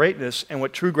path to greatness and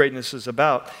what true greatness is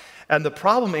about. And the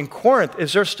problem in Corinth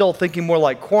is they're still thinking more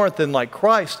like Corinth than like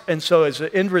Christ. And so as an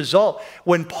end result,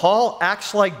 when Paul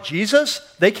acts like Jesus,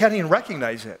 they can't even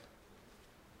recognize it.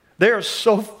 They're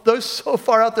so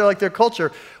far out there like their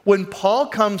culture. When Paul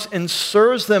comes and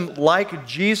serves them like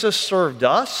Jesus served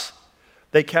us,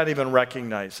 they can't even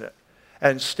recognize it.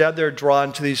 And instead, they're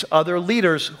drawn to these other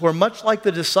leaders who are much like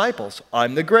the disciples.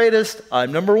 I'm the greatest.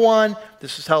 I'm number 1.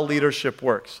 This is how leadership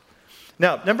works.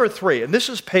 Now, number 3, and this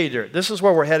is Peter. This is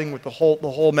where we're heading with the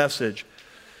whole message,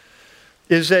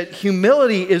 is that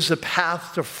humility is the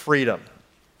path to freedom.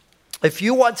 If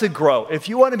you want to grow, if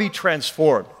you want to be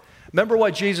transformed, remember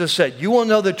what Jesus said, you will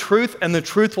know the truth, and the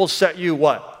truth will set you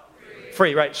what?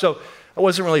 Free, right? So it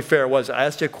wasn't really fair, was it? I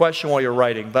asked you a question while you're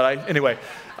writing, but anyway,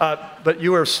 but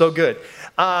you were so good.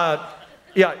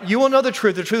 You will know the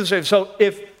truth will set you. So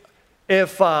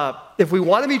if we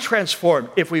want to be transformed,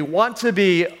 if we want to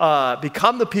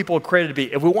become the people we're created to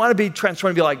be, if we want to be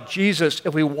transformed to be like Jesus,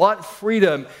 if we want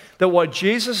freedom, that what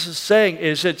Jesus is saying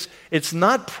is it's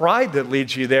not pride that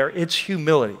leads you there, it's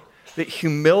humility. That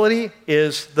humility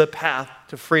is the path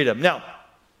to freedom. Now,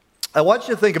 I want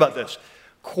you to think about this.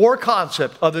 Core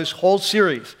concept of this whole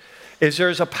series is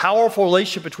there's a powerful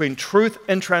relationship between truth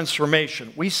and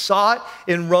transformation. We saw it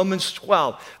in Romans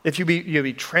 12. If you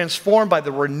be transformed by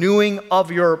the renewing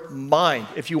of your mind,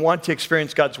 if you want to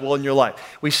experience God's will in your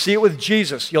life. We see it with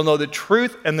Jesus. You'll know the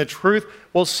truth, and the truth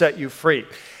will set you free.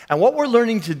 And what we're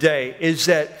learning today is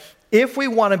that if we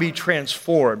want to be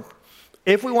transformed,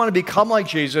 if we want to become like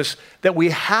Jesus, that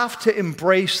we have to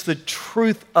embrace the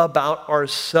truth about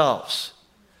ourselves,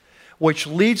 which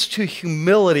leads to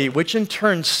humility, which in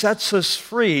turn sets us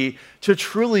free to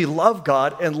truly love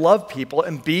God and love people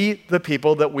and be the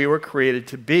people that we were created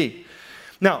to be.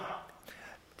 Now,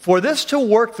 for this to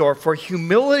work, though, for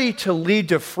humility to lead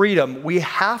to freedom, we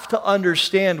have to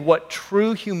understand what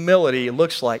true humility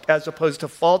looks like as opposed to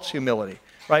false humility,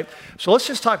 right? So let's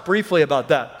just talk briefly about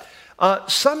that.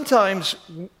 Sometimes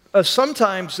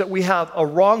that we have a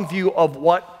wrong view of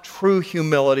what true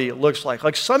humility looks like.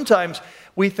 Like sometimes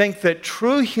we think that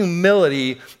true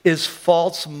humility is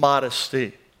false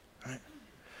modesty. Right?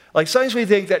 Like sometimes we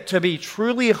think that to be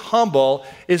truly humble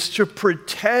is to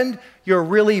pretend you're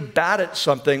really bad at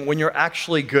something when you're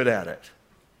actually good at it.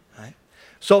 Right?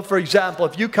 So for example,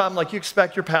 if you come, like you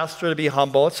expect your pastor to be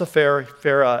humble, it's a fair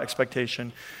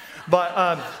expectation.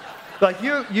 But like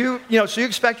so you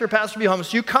expect your pastor to be humble.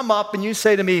 So you come up and you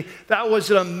say to me, that was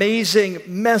an amazing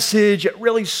message. It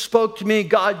really spoke to me.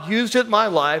 God used it in my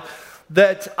life.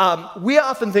 That we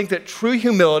often think that true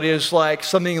humility is like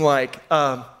something like,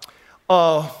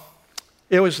 oh,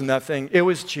 it was nothing. It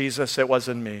was Jesus. It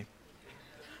wasn't me.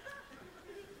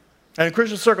 And in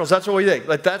Christian circles, that's what we think.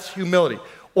 Like that's humility.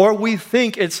 Or we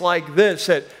think it's like this,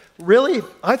 that really,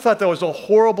 I thought that was a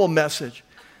horrible message.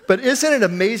 But isn't it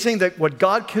amazing that what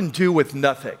God can do with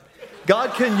nothing?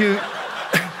 God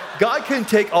can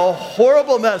take a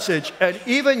horrible message and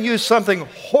even use something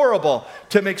horrible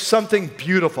to make something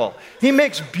beautiful. He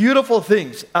makes beautiful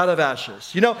things out of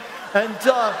ashes,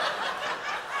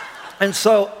 And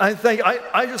so I think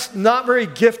I just not very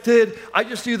gifted. I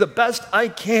just do the best I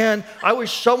can. I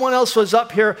wish someone else was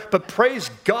up here, but praise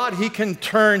God, he can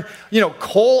turn,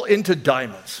 coal into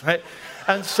diamonds, right?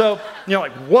 And so,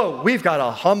 like, whoa, we've got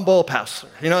a humble pastor.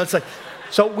 It's like,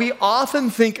 so we often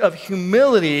think of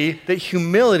humility, that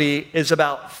humility is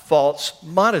about false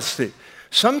modesty.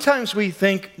 Sometimes we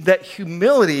think that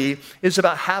humility is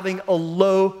about having a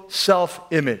low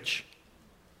self-image.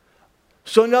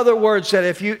 So in other words, that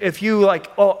if you like,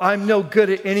 oh, I'm no good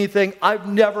at anything, I've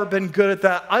never been good at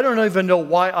that, I don't even know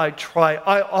why I try,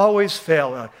 I always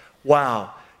fail. Like,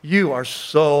 wow, you are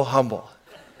so humble.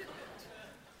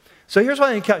 So here's what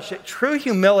I need to catch. True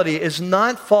humility is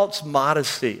not false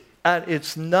modesty, and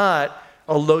it's not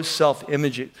a low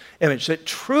self-image. That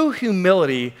true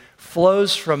humility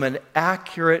flows from an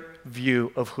accurate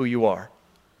view of who you are.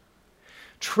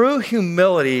 True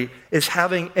humility is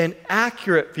having an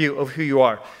accurate view of who you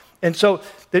are. And so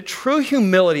the true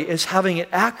humility is having an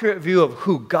accurate view of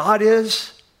who God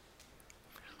is,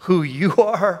 who you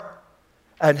are,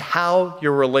 and how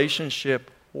your relationship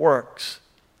works.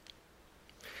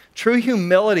 True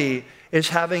humility is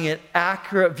having an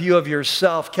accurate view of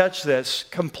yourself, catch this,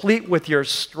 complete with your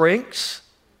strengths,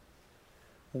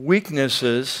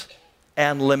 weaknesses,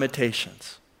 and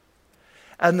limitations.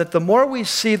 And that the more we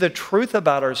see the truth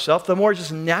about ourselves, the more it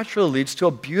just naturally leads to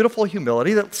a beautiful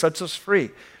humility that sets us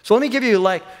free. So let me give you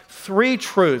like three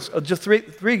truths, just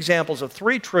three examples of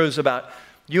three truths about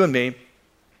you and me.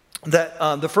 That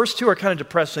the first two are kind of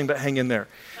depressing, but hang in there.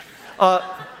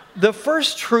 The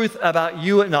first truth about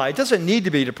you and I, it doesn't need to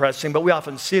be depressing, but we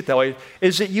often see it that way,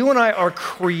 is that you and I are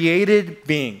created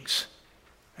beings.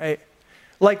 Right?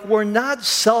 Like we're not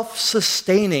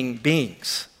self-sustaining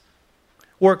beings.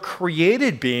 We're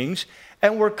created beings,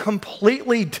 and we're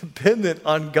completely dependent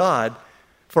on God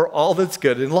for all that's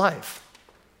good in life.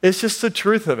 It's just the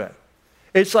truth of it.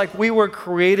 It's like we were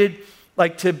created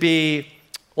to be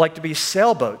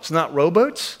sailboats, not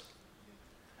rowboats.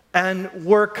 And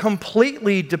we're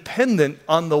completely dependent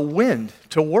on the wind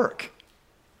to work.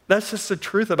 That's just the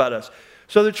truth about us.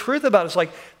 So the truth about us,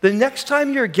 like the next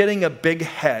time you're getting a big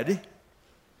head,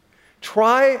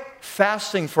 try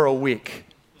fasting for a week.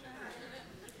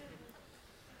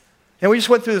 And we just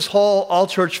went through this whole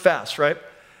all-church fast, right?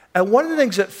 And one of the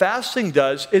things that fasting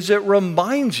does is it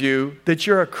reminds you that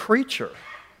you're a creature.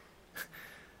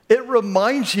 It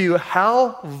reminds you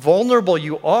how vulnerable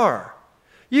you are.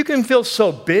 You can feel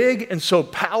so big and so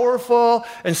powerful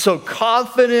and so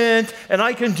confident, and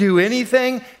I can do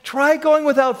anything. Try going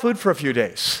without food for a few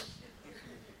days.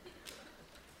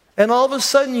 And all of a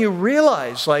sudden you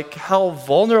realize like how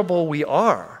vulnerable we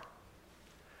are.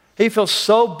 He feels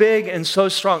so big and so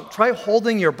strong. Try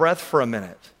holding your breath for a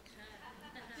minute.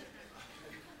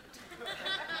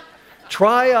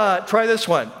 Try this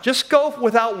one. Just go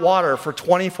without water for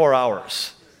 24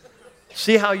 hours.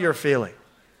 See how you're feeling.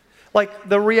 Like,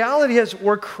 the reality is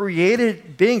we're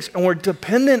created beings and we're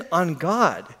dependent on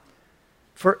God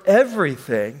for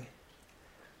everything.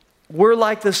 We're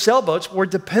like the sailboats. We're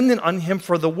dependent on him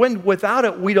for the wind. Without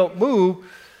it, we don't move.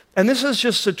 And this is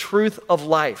just the truth of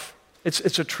life.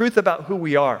 It's a truth about who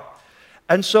we are.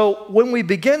 And so when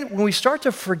we start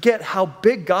to forget how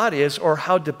big God is or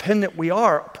how dependent we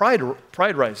are, pride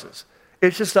rises.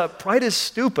 It's just that pride is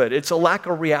stupid. It's a lack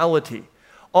of reality.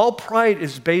 All pride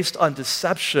is based on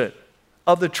deception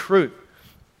of the truth.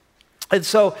 And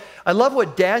so I love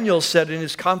what Daniel said in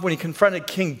his when he confronted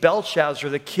King Belshazzar,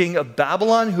 the king of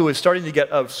Babylon, who was starting to get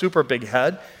a super big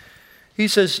head. He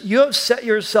says, "You have set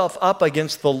yourself up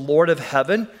against the Lord of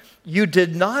heaven. You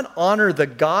did not honor the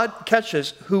God," catch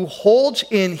this, "who holds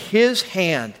in his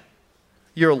hand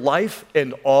your life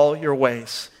and all your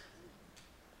ways."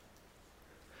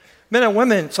 Men and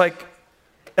women, it's like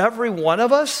every one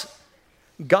of us,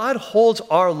 God holds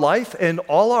our life and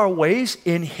all our ways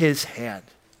in his hand.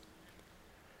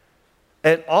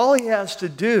 And all he has to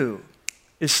do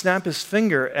is snap his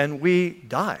finger and we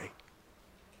die.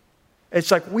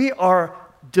 It's like we are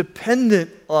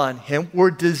dependent on him.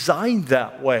 We're designed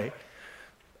that way.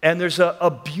 And there's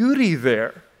a beauty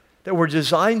there that we're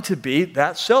designed to be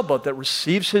that sailboat that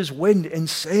receives his wind and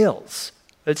sails.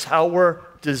 That's how we're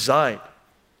designed.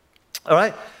 All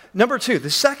right? Number two, the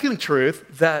second truth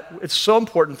that it's so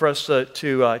important for us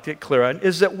to get clear on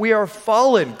is that we are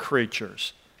fallen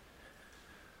creatures.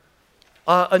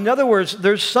 In other words,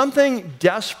 there's something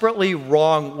desperately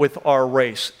wrong with our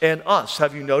race and us.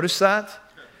 Have you noticed that?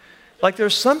 Like,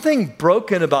 there's something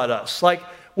broken about us. Like,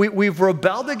 we've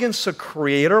rebelled against the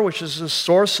Creator, which is the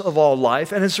source of all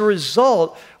life, and as a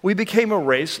result, we became a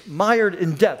race mired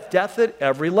in death at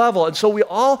every level. And so we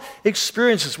all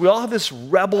experience this. We all have this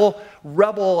rebel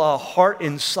heart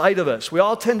inside of us. We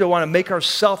all tend to want to make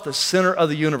ourselves the center of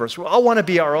the universe. We all want to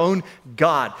be our own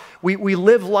God. We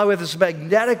live life with this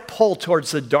magnetic pull towards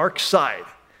the dark side,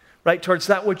 right? Towards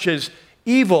that which is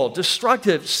evil,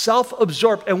 destructive,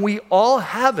 self-absorbed, and we all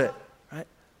have it.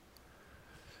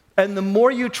 And the more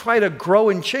you try to grow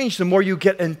and change, the more you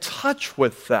get in touch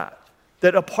with that.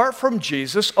 That apart from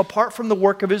Jesus, apart from the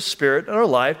work of his Spirit in our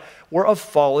life, we're a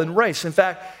fallen race. In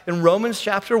fact, in Romans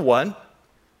chapter 1,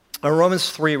 or Romans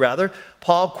 3 rather,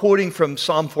 Paul, quoting from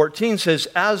Psalm 14, says,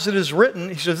 "As it is written,"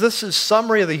 he says, this is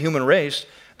summary of the human race,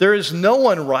 "there is no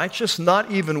one righteous, not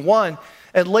even one."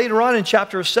 And later on in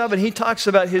chapter 7, he talks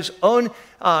about his own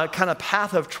kind of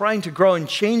path of trying to grow and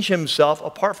change himself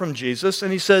apart from Jesus.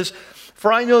 And he says,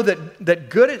 "For I know that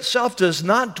good itself does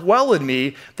not dwell in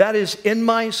me, that is in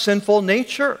my sinful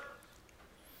nature."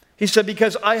 He said,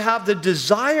 "Because I have the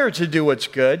desire to do what's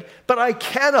good, but I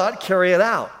cannot carry it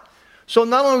out." So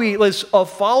not only is a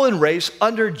fallen race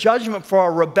under judgment for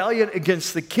our rebellion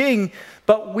against the King,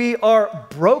 but we are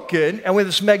broken and with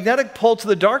this magnetic pull to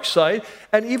the dark side.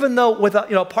 And even though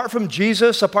apart from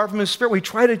Jesus, apart from his Spirit, we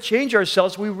try to change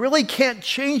ourselves, we really can't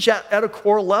change that at a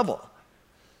core level.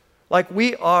 Like,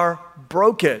 we are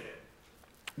broken.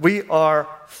 We are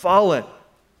fallen.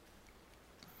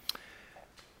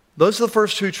 Those are the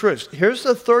first two truths. Here's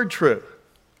the third truth.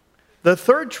 The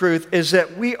third truth is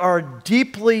that we are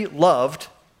deeply loved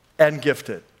and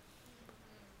gifted.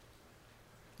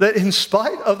 That in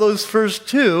spite of those first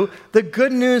two, the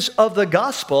good news of the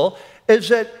gospel is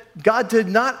that God did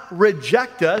not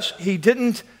reject us. He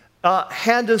didn't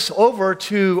hand us over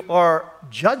to our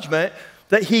judgment,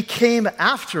 that he came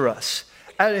after us.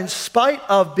 And in spite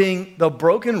of being the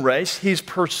broken race, he's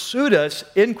pursued us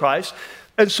in Christ.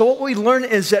 And so what we learn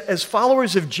is that as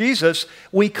followers of Jesus,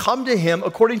 we come to him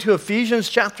according to Ephesians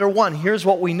chapter 1. Here's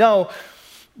what we know,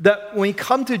 that when we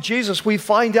come to Jesus, we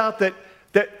find out that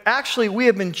actually we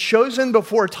have been chosen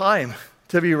before time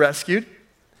to be rescued,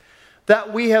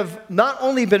 that we have not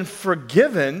only been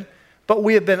forgiven, but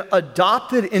we have been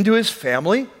adopted into his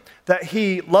family, that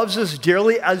he loves us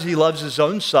dearly as he loves his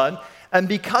own son. And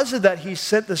because of that, he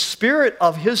sent the Spirit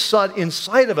of his Son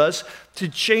inside of us to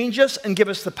change us and give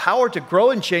us the power to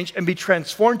grow and change and be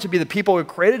transformed to be the people we're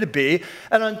created to be.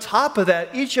 And on top of that,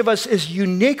 each of us is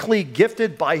uniquely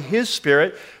gifted by his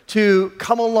Spirit to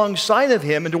come alongside of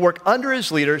him and to work under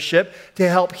his leadership to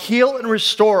help heal and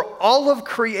restore all of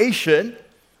creation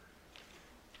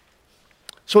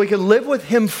so we can live with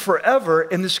him forever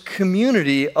in this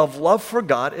community of love for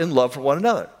God and love for one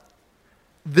another.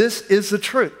 This is the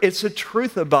truth. It's the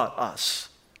truth about us.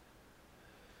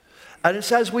 And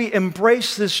it's as we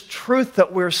embrace this truth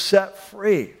that we're set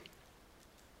free.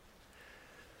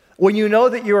 When you know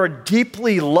that you are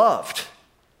deeply loved,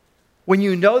 when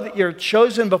you know that you're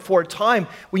chosen before time,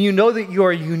 when you know that you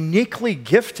are uniquely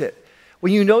gifted,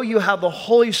 when you know you have the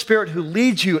Holy Spirit who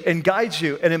leads you and guides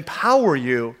you and empower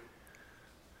you,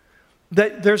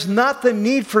 that there's not the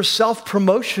need for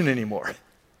self-promotion anymore.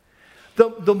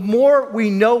 The more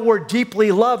we know we're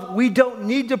deeply loved, we don't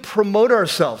need to promote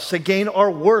ourselves to gain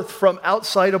our worth from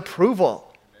outside approval.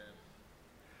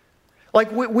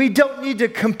 Like we don't need to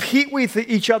compete with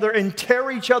each other and tear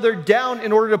each other down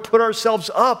in order to put ourselves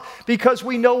up, because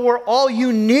we know we're all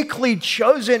uniquely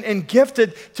chosen and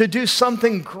gifted to do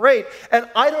something great. And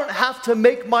I don't have to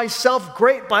make myself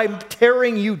great by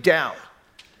tearing you down.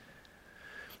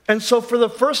 And so for the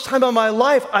first time in my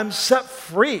life, I'm set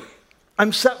free.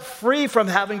 I'm set free from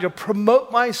having to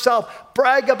promote myself,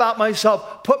 brag about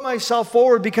myself, put myself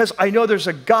forward, because I know there's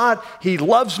a God. He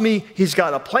loves me. He's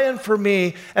got a plan for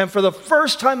me. And for the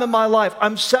first time in my life,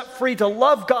 I'm set free to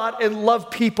love God and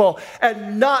love people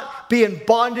and not be in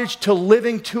bondage to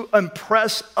living to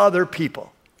impress other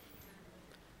people.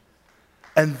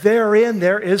 And therein,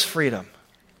 there is freedom.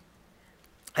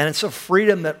 And it's a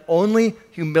freedom that only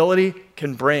humility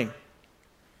can bring.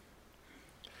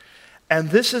 And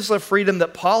this is the freedom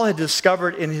that Paul had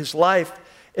discovered in his life,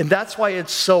 and that's why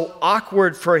it's so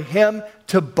awkward for him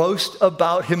to boast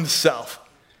about himself.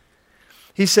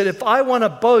 He said, if I want to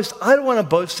boast, I don't want to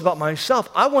boast about myself.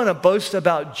 I want to boast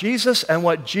about Jesus and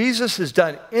what Jesus has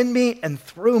done in me and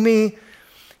through me.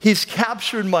 He's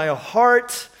captured my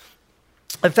heart.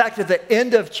 In fact, at the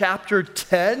end of chapter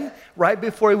 10, right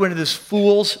before he went into this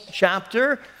fool's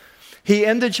chapter, he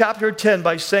ended chapter 10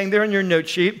 by saying there in your note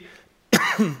sheet,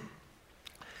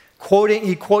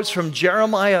 he quotes from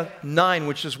Jeremiah 9,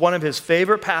 which is one of his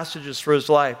favorite passages for his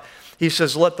life. He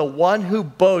says, let the one who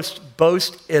boasts,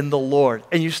 boast in the Lord.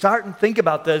 And you start and think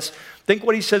about this. Think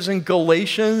what he says in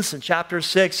Galatians in chapter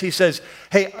 6. He says,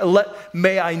 hey,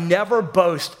 may I never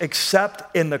boast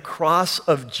except in the cross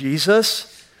of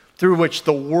Jesus, through which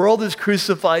the world is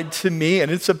crucified to me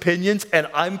and its opinions, and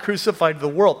I'm crucified to the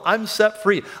world. I'm set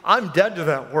free. I'm dead to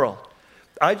that world.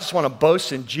 I just want to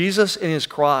boast in Jesus and his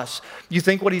cross. You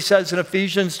think what he says in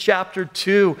Ephesians chapter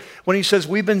 2, when he says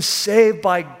we've been saved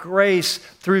by grace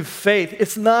through faith.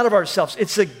 It's not of ourselves.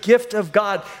 It's a gift of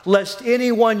God, lest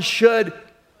anyone should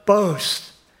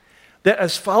boast. That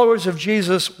as followers of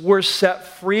Jesus, we're set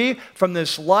free from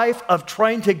this life of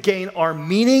trying to gain our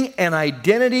meaning and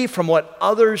identity from what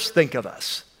others think of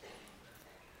us.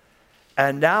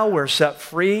 And now we're set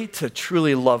free to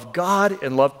truly love God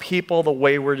and love people the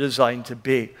way we're designed to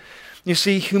be. You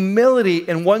see, humility,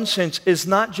 in one sense, is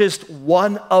not just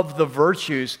one of the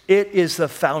virtues. It is the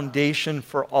foundation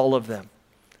for all of them.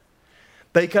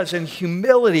 Because in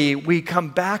humility, we come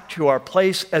back to our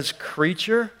place as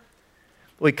creature.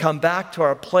 We come back to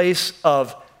our place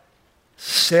of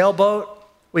sailboat.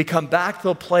 We come back to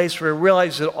a place where we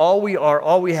realize that all we are,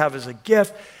 all we have is a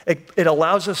gift. It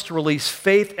allows us to release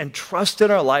faith and trust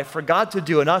in our life for God to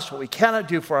do in us what we cannot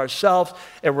do for ourselves.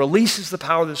 It releases the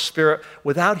power of the Spirit.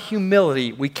 Without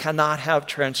humility, we cannot have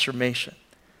transformation.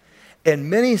 In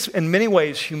many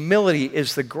ways, humility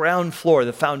is the ground floor,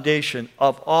 the foundation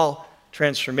of all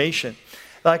transformation.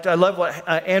 In fact, I love what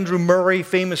Andrew Murray,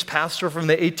 famous pastor from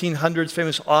the 1800s,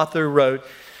 famous author, wrote.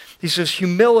 He says,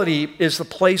 humility is the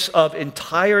place of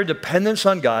entire dependence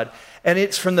on God, and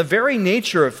it's from the very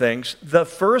nature of things, the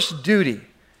first duty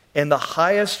and the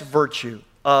highest virtue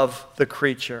of the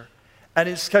creature. And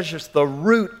it's because it's the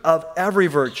root of every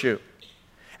virtue.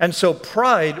 And so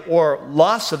pride, or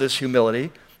loss of this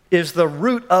humility, is the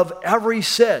root of every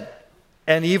sin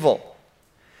and evil.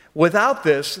 Without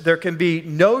this, there can be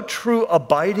no true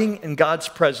abiding in God's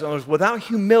presence. Without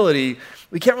humility,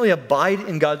 we can't really abide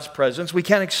in God's presence. We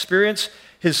can't experience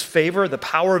his favor, the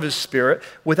power of his Spirit.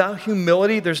 Without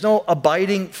humility, there's no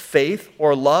abiding faith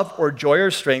or love or joy or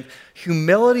strength.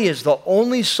 Humility is the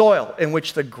only soil in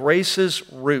which the graces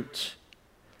root.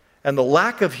 And the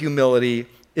lack of humility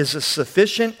is a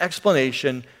sufficient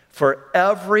explanation for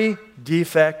every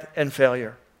defect and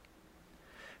failure.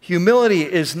 Humility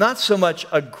is not so much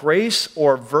a grace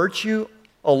or virtue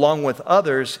along with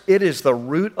others, it is the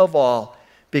root of all,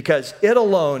 because it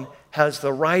alone has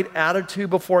the right attitude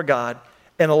before God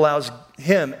and allows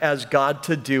him as God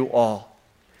to do all.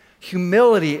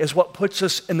 Humility is what puts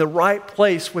us in the right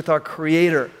place with our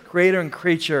Creator and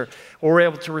creature, where we're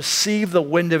able to receive the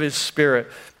wind of his Spirit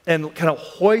and kind of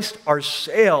hoist our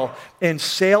sail and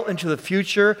sail into the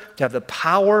future, to have the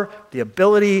power, the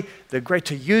ability,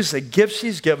 to use the gifts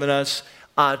he's given us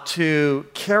to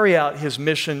carry out his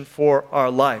mission for our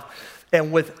life.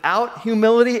 And without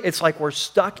humility, it's like we're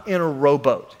stuck in a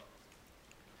rowboat,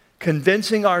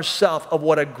 convincing ourselves of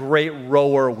what a great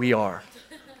rower we are.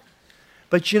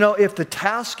 But you know, if the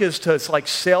task is to like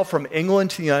sail from England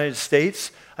to the United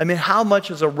States, I mean, how much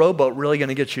is a rowboat really going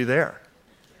to get you there?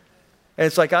 And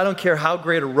it's like, I don't care how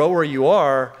great a rower you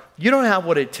are, you don't have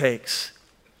what it takes.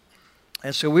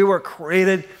 And so we were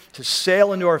created to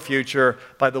sail into our future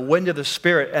by the wind of the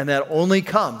Spirit, and that only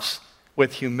comes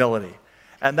with humility.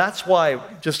 And that's why,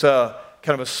 just a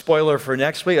kind of a spoiler for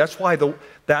next week,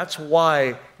 that's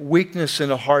why weakness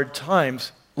and hard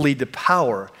times lead to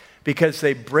power, because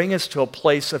they bring us to a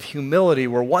place of humility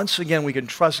where once again we can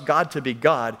trust God to be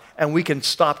God, and we can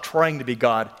stop trying to be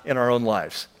God in our own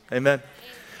lives. Amen?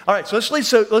 All right, so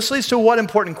let's lead to one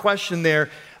important question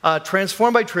there.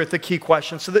 Transformed by truth, the key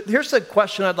question. So here's the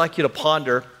question I'd like you to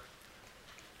ponder.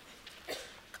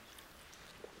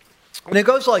 And it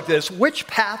goes like this: which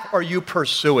path are you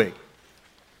pursuing?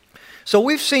 So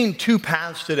we've seen two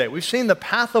paths today. We've seen the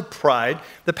path of pride,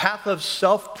 the path of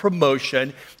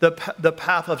self-promotion, the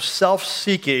path of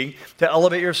self-seeking to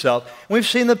elevate yourself. And we've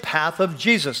seen the path of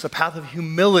Jesus, the path of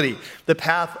humility, the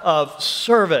path of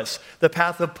service, the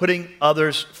path of putting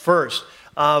others first,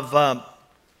 of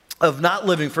not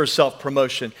living for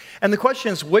self-promotion. And the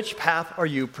question is, which path are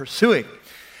you pursuing?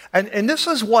 And this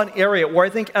is one area where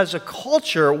I think as a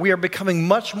culture, we are becoming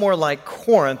much more like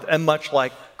Corinth and much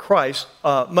like Christ,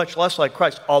 much less like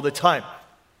Christ all the time.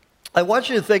 I want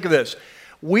you to think of this.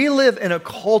 We live in a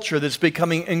culture that's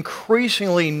becoming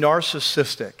increasingly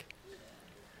narcissistic.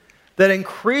 That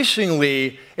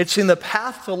increasingly, it's in the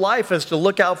path to life is to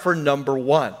look out for number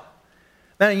one.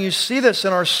 Man, you see this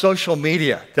in our social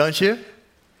media, don't you?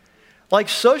 Like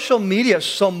social media,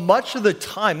 so much of the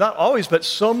time, not always, but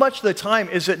so much of the time,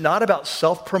 is it not about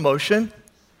self-promotion?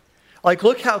 Like,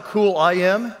 look how cool I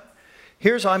am.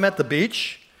 Here's I'm at the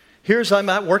beach. Here's I'm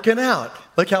at working out.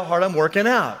 Look how hard I'm working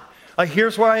out.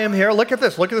 Here's where I am here. Look at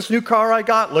this. Look at this new car I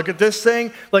got. Look at this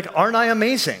thing. Like, aren't I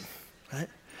amazing? Right?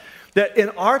 That in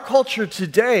our culture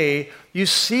today, you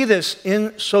see this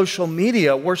in social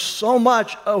media where so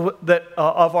much of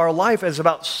our life is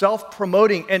about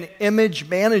self-promoting and image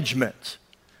management,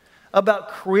 about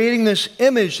creating this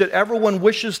image that everyone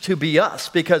wishes to be us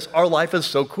because our life is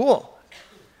so cool.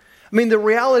 I mean, the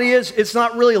reality is it's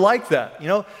not really like that. You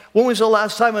know, when was the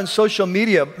last time on social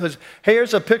media? Because, hey,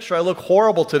 here's a picture. I look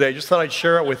horrible today. Just thought I'd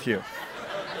share it with you.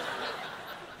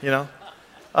 You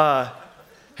know?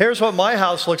 Here's what my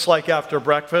house looks like after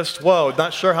breakfast. Whoa,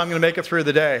 not sure how I'm going to make it through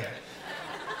the day.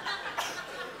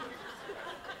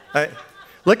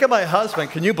 Look at my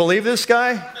husband. Can you believe this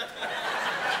guy?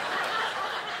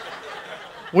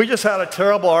 We just had a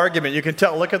terrible argument. You can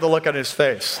tell. Look at the look on his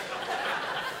face.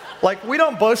 Like, we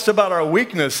don't boast about our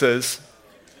weaknesses.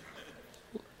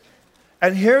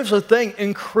 And here's the thing.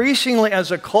 Increasingly as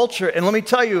a culture, and let me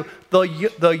tell you,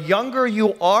 the younger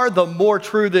you are, the more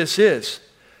true this is.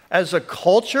 As a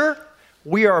culture,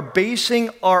 we are basing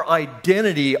our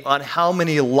identity on how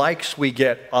many likes we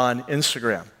get on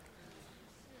Instagram.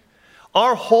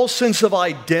 Our whole sense of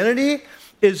identity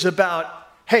is about,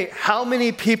 hey, how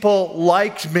many people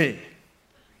liked me?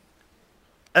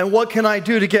 And what can I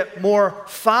do to get more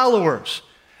followers?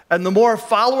 And the more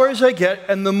followers I get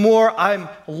and the more I'm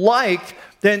liked,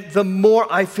 then the more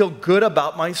I feel good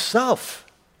about myself.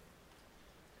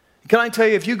 Can I tell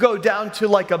you, if you go down to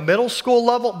like a middle school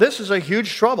level, this is a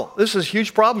huge trouble. This is a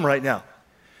huge problem right now.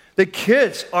 The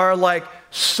kids are like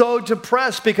so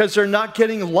depressed because they're not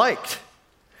getting liked.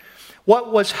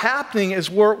 What's happening is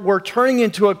we're turning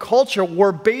into a culture,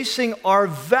 we're basing our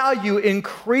value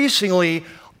increasingly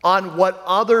on what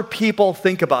other people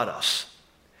think about us.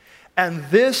 And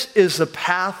this is the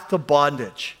path to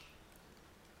bondage.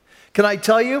 Can I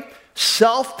tell you,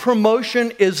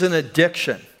 self-promotion is an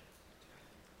addiction.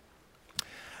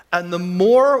 And the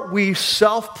more we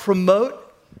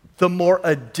self-promote, the more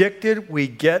addicted we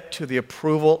get to the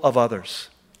approval of others.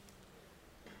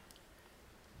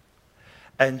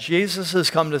 And Jesus has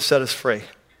come to set us free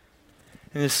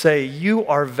and to say, you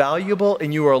are valuable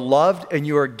and you are loved and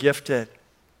you are gifted.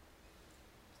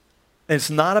 And it's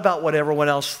not about what everyone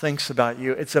else thinks about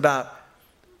you. It's about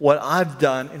what I've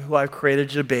done and who I've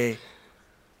created you to be.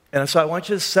 And so I want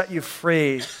you to set you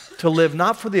free to live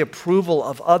not for the approval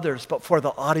of others, but for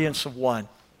the audience of one.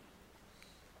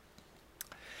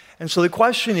 And so the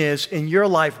question is, in your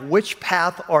life, which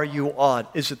path are you on?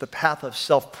 Is it the path of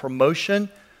self-promotion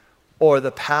or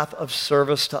the path of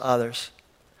service to others?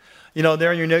 You know,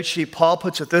 there in your note sheet, Paul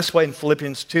puts it this way in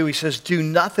Philippians 2. He says, do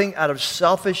nothing out of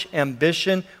selfish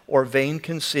ambition or vain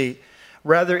conceit.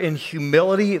 Rather, in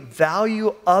humility,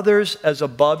 value others as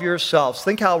above yourselves.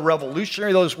 Think how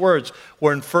revolutionary those words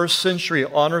were in first century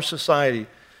honor society.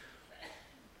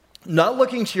 Not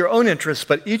looking to your own interests,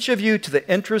 but each of you to the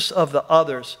interests of the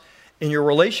others. in your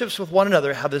relationships with one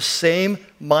another, have the same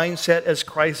mindset as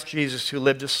Christ Jesus, who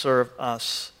lived to serve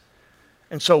us.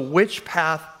 And so which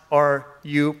path are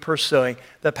you pursuing?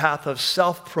 The path of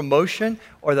self-promotion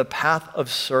or the path of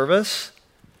service?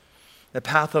 The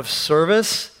path of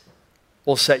service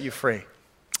will set you free.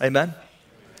 Amen?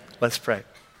 Let's pray.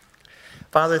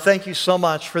 Father, thank you so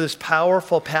much for this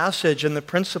powerful passage and the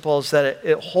principles that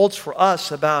it holds for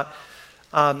us about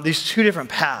these two different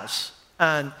paths.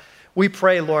 And we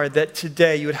pray, Lord, that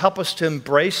today you would help us to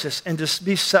embrace this and to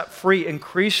be set free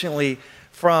increasingly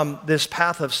from this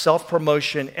path of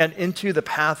self-promotion and into the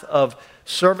path of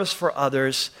service for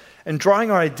others and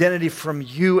drawing our identity from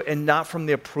you and not from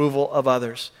the approval of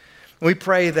others. We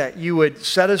pray that you would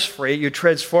set us free, you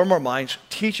transform our minds,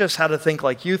 teach us how to think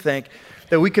like you think,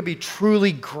 that we could be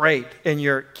truly great in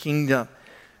your kingdom,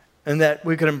 and that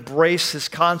we could embrace this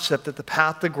concept that the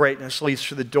path to greatness leads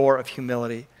through the door of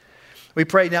humility. We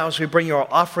pray now as we bring you our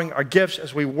offering, our gifts,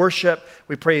 as we worship,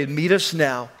 we pray you'd meet us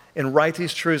now and write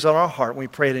these truths on our heart. We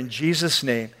pray it in Jesus'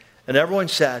 name. And everyone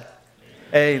said,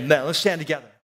 Amen. Let's stand together.